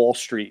Wolf of Wall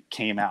Street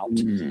came out,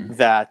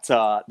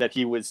 that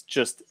he was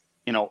just,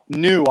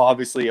 knew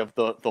obviously of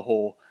the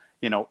whole,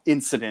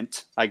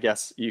 incident, I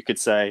guess you could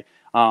say.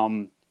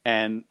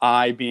 And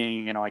I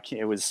being,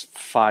 it was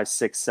 5,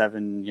 6,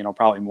 7,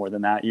 probably more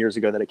than that years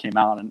ago that it came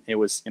out. And it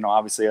was,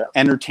 obviously an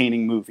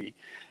entertaining movie.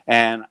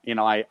 And,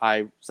 I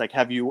was like,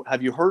 have you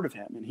heard of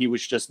him? And he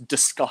was just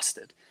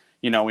disgusted,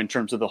 in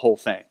terms of the whole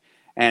thing.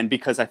 And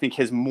because I think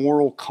his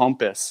moral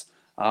compass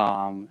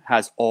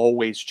has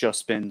always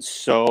just been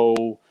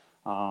so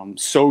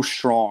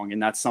strong.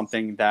 And that's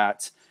something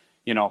that,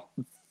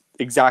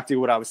 exactly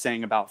what I was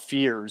saying about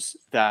fears,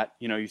 that,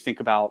 you think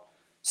about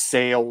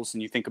sales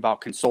and you think about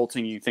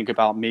consulting, you think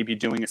about maybe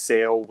doing a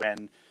sale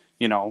when,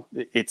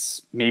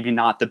 it's maybe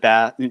not the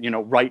best,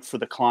 right for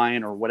the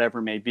client or whatever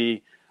it may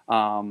be.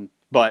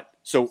 But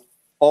so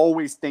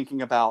always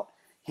thinking about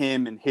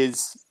him and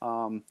his,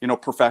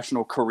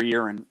 professional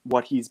career and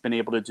what he's been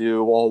able to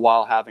do, all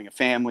while having a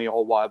family,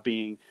 all while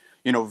being,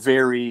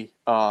 very,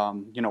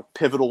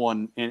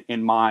 pivotal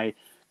in my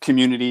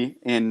community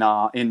in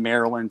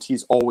Maryland.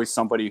 He's always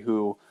somebody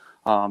who,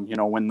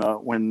 when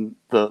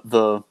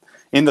the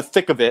in the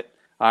thick of it,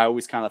 I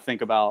always kind of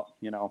think about,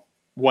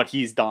 what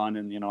he's done,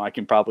 and I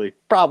can probably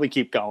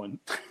keep going.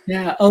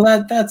 Yeah. Oh,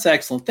 that's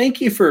excellent. Thank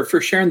you for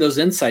sharing those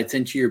insights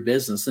into your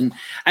business. And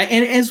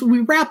as we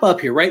wrap up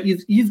here, right,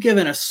 you've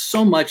given us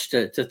so much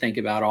to think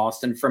about,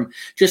 Austin, from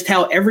just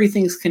how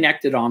everything's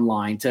connected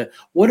online to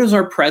what does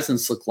our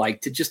presence look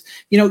like, to just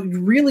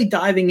really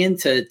diving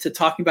into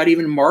talking about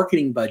even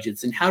marketing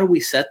budgets and how do we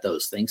set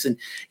those things. And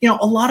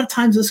a lot of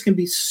times this can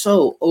be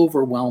so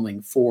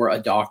overwhelming for a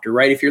doctor,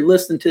 right? If you're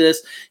listening to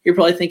this, you're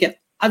probably thinking,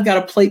 I've got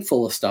a plate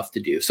full of stuff to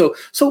do. So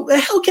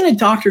how can a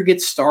doctor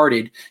get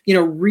started,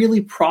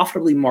 really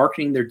profitably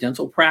marketing their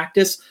dental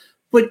practice,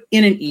 but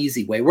in an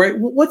easy way, right?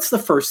 What's the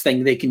first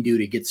thing they can do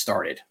to get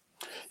started?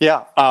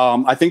 Yeah.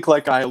 I think,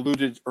 like I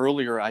alluded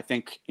earlier, I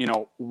think,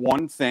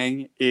 one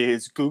thing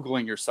is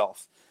Googling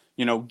yourself,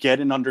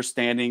 get an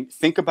understanding,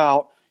 think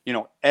about,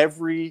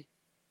 every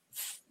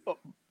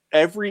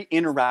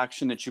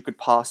interaction that you could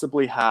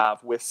possibly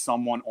have with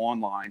someone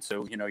online.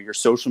 So, your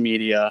social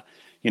media,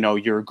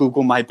 your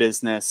Google My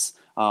Business,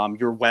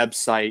 your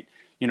website,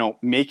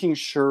 making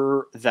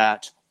sure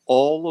that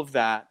all of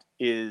that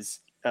is,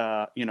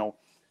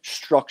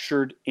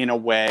 structured in a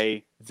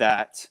way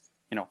that,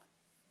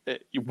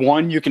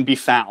 one, you can be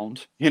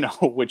found,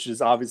 which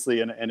is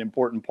obviously an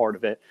important part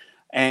of it.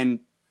 And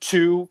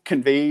 2,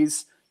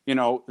 conveys,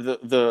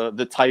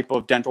 the type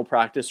of dental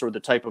practice or the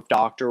type of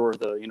doctor or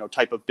the,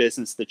 type of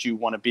business that you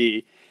want to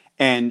be,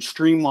 and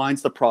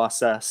streamlines the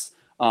process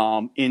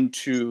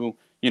into,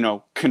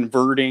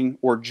 converting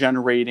or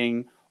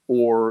generating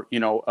or,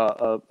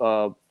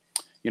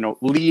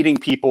 leading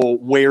people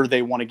where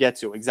they want to get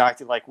to,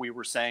 exactly like we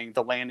were saying,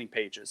 the landing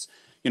pages,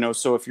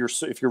 so if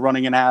you're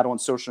running an ad on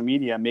social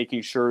media,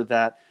 making sure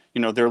that,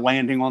 they're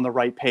landing on the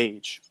right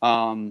page,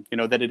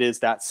 that it is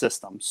that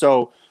system.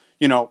 So,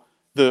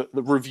 the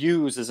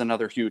reviews is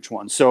another huge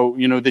one. So,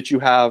 that you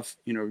have,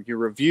 your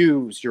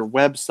reviews, your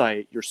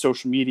website, your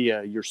social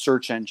media, your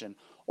search engine,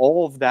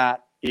 all of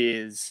that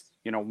is,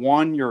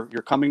 one, you're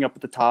coming up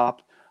at the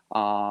top,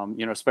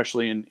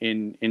 especially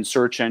in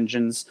search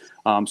engines,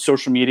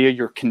 social media,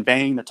 you're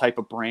conveying the type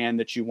of brand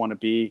that you want to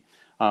be.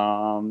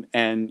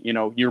 And,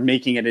 you're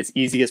making it as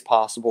easy as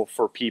possible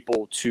for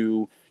people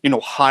to,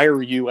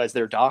 hire you as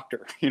their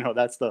doctor.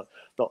 That's the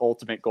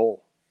ultimate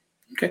goal.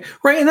 Okay.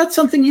 Right. And that's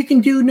something you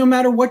can do no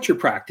matter what your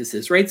practice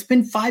is, right?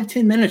 Spend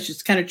 5-10 minutes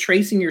just kind of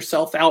tracing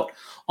yourself out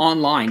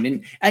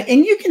online.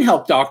 And you can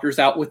help doctors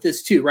out with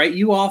this too, right?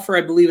 You offer,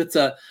 I believe it's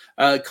a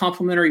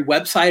complimentary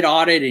website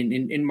audit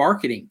and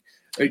marketing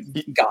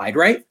guide,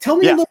 right? Tell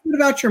me a little bit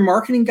about your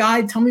marketing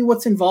guide. Tell me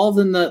what's involved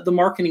in the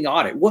marketing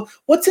audit.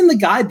 What's in the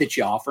guide that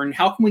you offer, and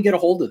how can we get a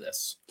hold of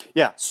this?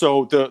 Yeah,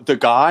 so the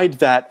guide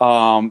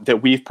that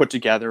we've put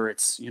together,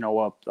 it's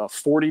a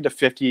 40 to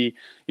 50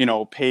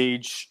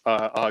 page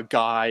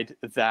guide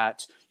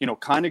that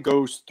kind of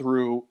goes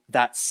through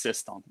that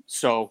system.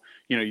 So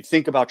you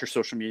think about your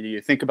social media,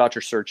 you think about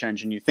your search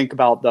engine, you think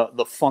about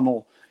the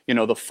funnel,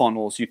 the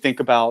funnels, you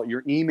think about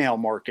your email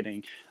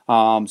marketing.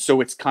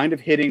 So it's kind of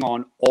hitting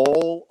on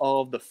all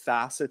of the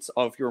facets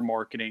of your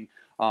marketing,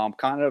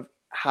 kind of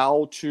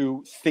how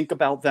to think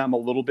about them a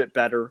little bit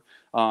better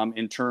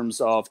in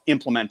terms of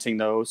implementing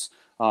those,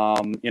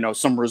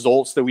 some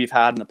results that we've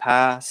had in the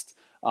past.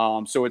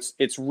 So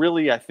it's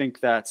really, I think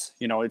that,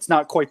 it's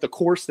not quite the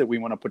course that we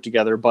want to put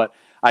together, but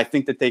I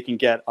think that they can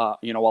get, a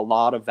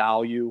lot of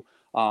value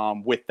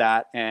with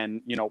that.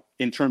 And,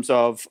 in terms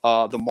of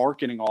the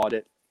marketing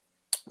audit,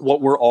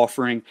 what we're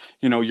offering,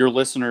 your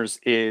listeners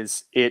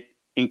is it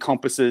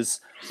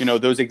encompasses,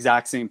 those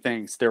exact same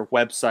things: their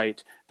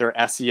website, their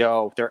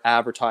SEO, their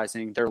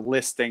advertising, their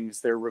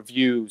listings, their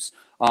reviews,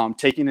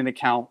 taking into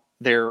account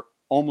their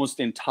almost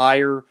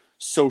entire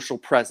social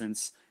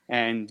presence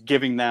and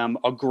giving them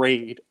a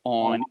grade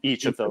on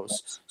each of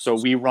those. So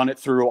we run it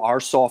through our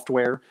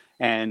software,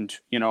 and,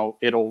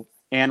 it'll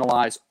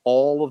analyze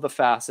all of the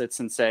facets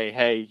and say,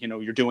 hey,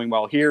 you're doing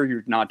well here,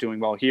 you're not doing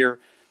well here.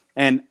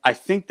 And I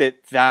think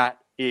that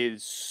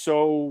is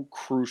so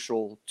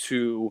crucial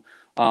to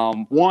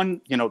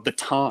one, the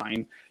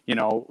time,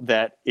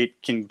 that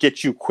it can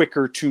get you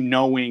quicker to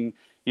knowing,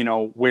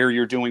 where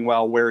you're doing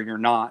well, where you're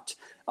not.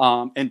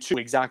 And two,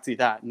 exactly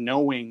that,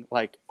 knowing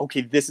like,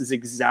 okay, this is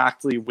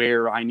exactly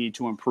where I need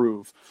to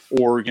improve,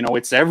 or,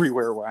 it's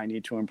everywhere where I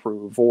need to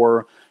improve,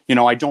 or,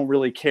 I don't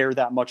really care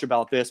that much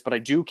about this, but I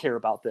do care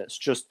about this.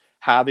 Just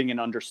having an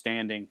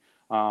understanding,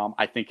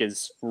 I think,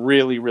 is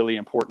really, really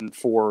important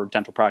for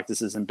dental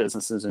practices and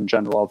businesses in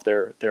general of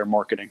their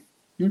marketing.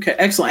 Okay,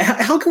 excellent.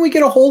 How can we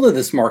get a hold of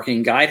this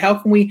marketing guide? How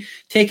can we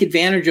take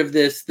advantage of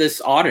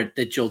this audit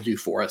that you'll do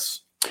for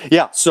us?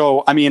 Yeah,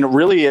 so I mean,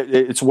 really,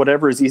 it's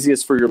whatever is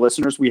easiest for your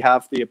listeners. We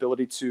have the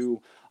ability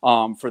to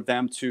for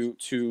them to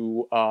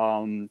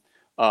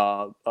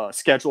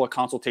schedule a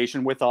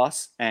consultation with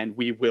us, and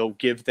we will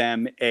give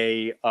them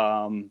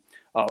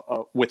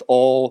with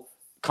all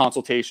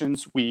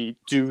consultations, we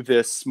do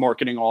this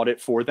marketing audit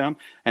for them,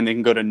 and they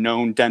can go to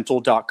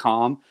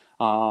knowndental.com.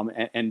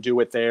 And do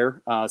it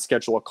there,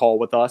 schedule a call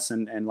with us.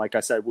 And like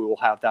I said, we will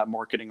have that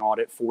marketing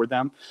audit for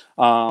them.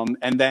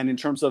 And then in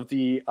terms of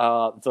the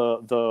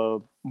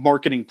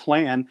marketing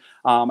plan,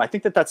 I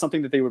think that's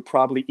something that they would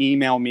probably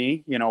email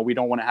me. We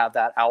don't want to have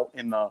that out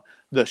in the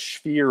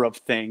sphere of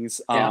things.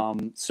 Yeah.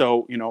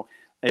 So,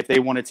 if they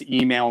wanted to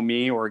email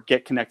me or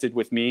get connected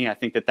with me, I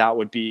think that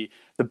would be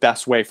the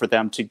best way for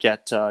them to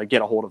get a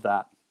hold of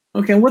that.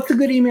 Okay. What's a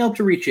good email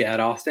to reach you at,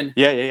 Austin?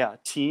 Yeah.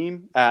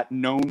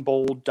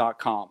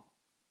 team@knownbold.com.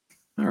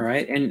 All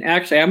right. And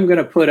actually, I'm going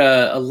to put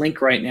a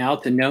link right now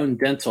to Known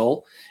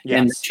Dental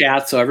in the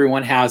chat, so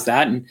everyone has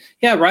that. And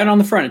yeah, right on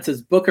the front, it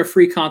says book a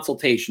free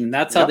consultation.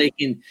 That's how they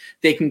can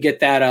get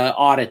that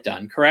audit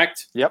done,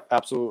 correct? Yep,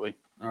 absolutely.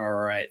 All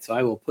right. So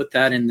I will put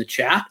that in the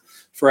chat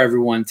for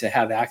everyone to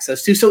have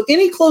access to. So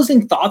any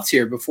closing thoughts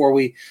here before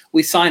we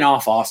sign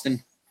off,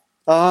 Austin?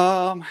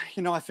 I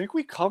think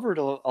we covered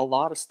a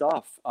lot of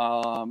stuff.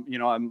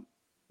 I'm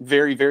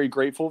very, very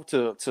grateful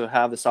to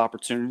have this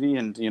opportunity,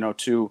 and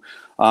to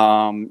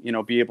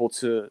be able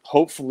to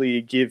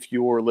hopefully give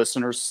your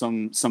listeners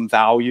some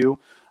value.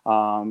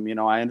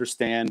 I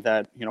understand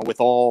that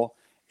with all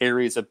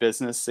areas of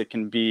business, it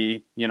can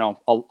be a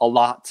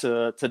lot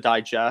to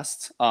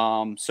digest.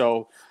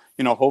 So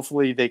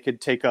hopefully they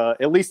could take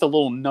at least a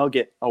little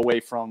nugget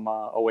away from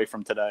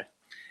today.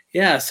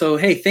 Yeah. So,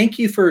 hey, thank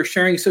you for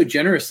sharing so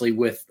generously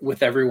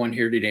with everyone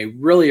here today.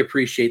 Really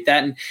appreciate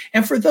that.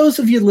 And for those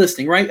of you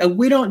listening, right,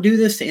 we don't do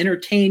this to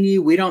entertain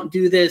you. We don't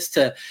do this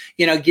to,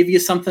 give you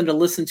something to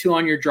listen to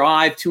on your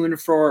drive to and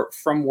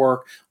from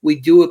work. We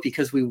do it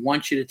because we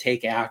want you to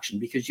take action,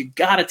 because you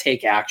got to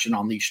take action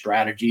on these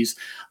strategies.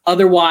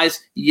 Otherwise,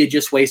 you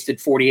just wasted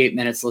 48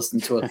 minutes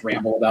listening to us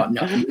ramble about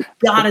nothing. You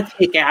got to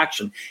take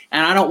action.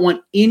 And I don't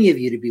want any of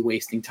you to be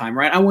wasting time,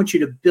 right? I want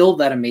you to build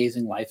that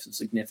amazing life of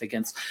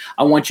significance.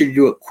 I want you to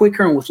do it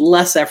quicker and with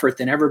less effort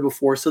than ever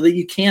before, so that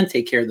you can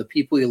take care of the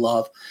people you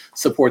love,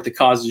 support the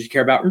causes you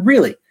care about, and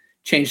really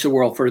change the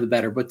world for the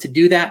better. But to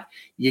do that,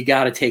 you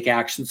got to take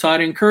action. So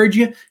I'd encourage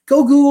you,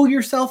 go Google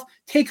yourself,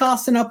 take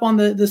Austin up on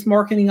this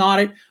marketing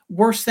audit.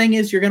 Worst thing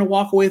is you're going to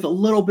walk away with a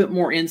little bit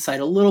more insight,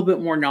 a little bit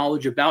more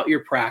knowledge about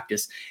your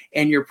practice,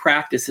 and your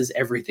practice is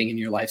everything in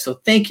your life. So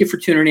thank you for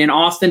tuning in,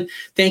 Austin.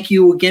 Thank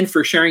you again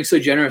for sharing so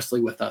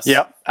generously with us.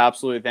 Yep,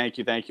 absolutely.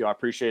 Thank you. I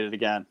appreciate it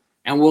again.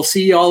 And we'll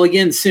see you all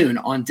again soon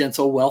on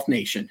Dental Wealth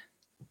Nation.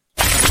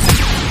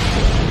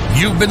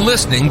 You've been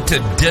listening to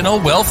Dental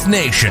Wealth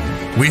Nation.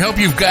 We hope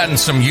you've gotten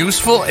some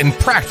useful and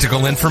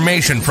practical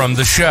information from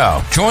the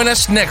show. Join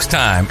us next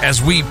time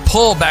as we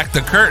pull back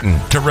the curtain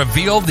to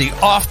reveal the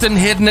often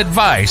hidden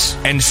advice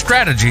and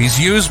strategies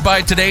used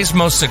by today's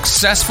most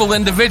successful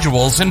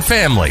individuals and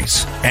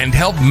families, and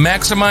help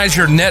maximize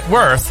your net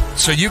worth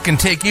so you can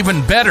take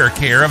even better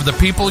care of the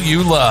people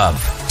you love.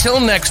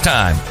 Till next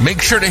time,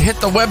 make sure to hit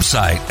the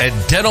website at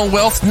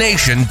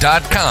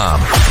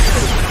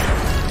dentalwealthnation.com.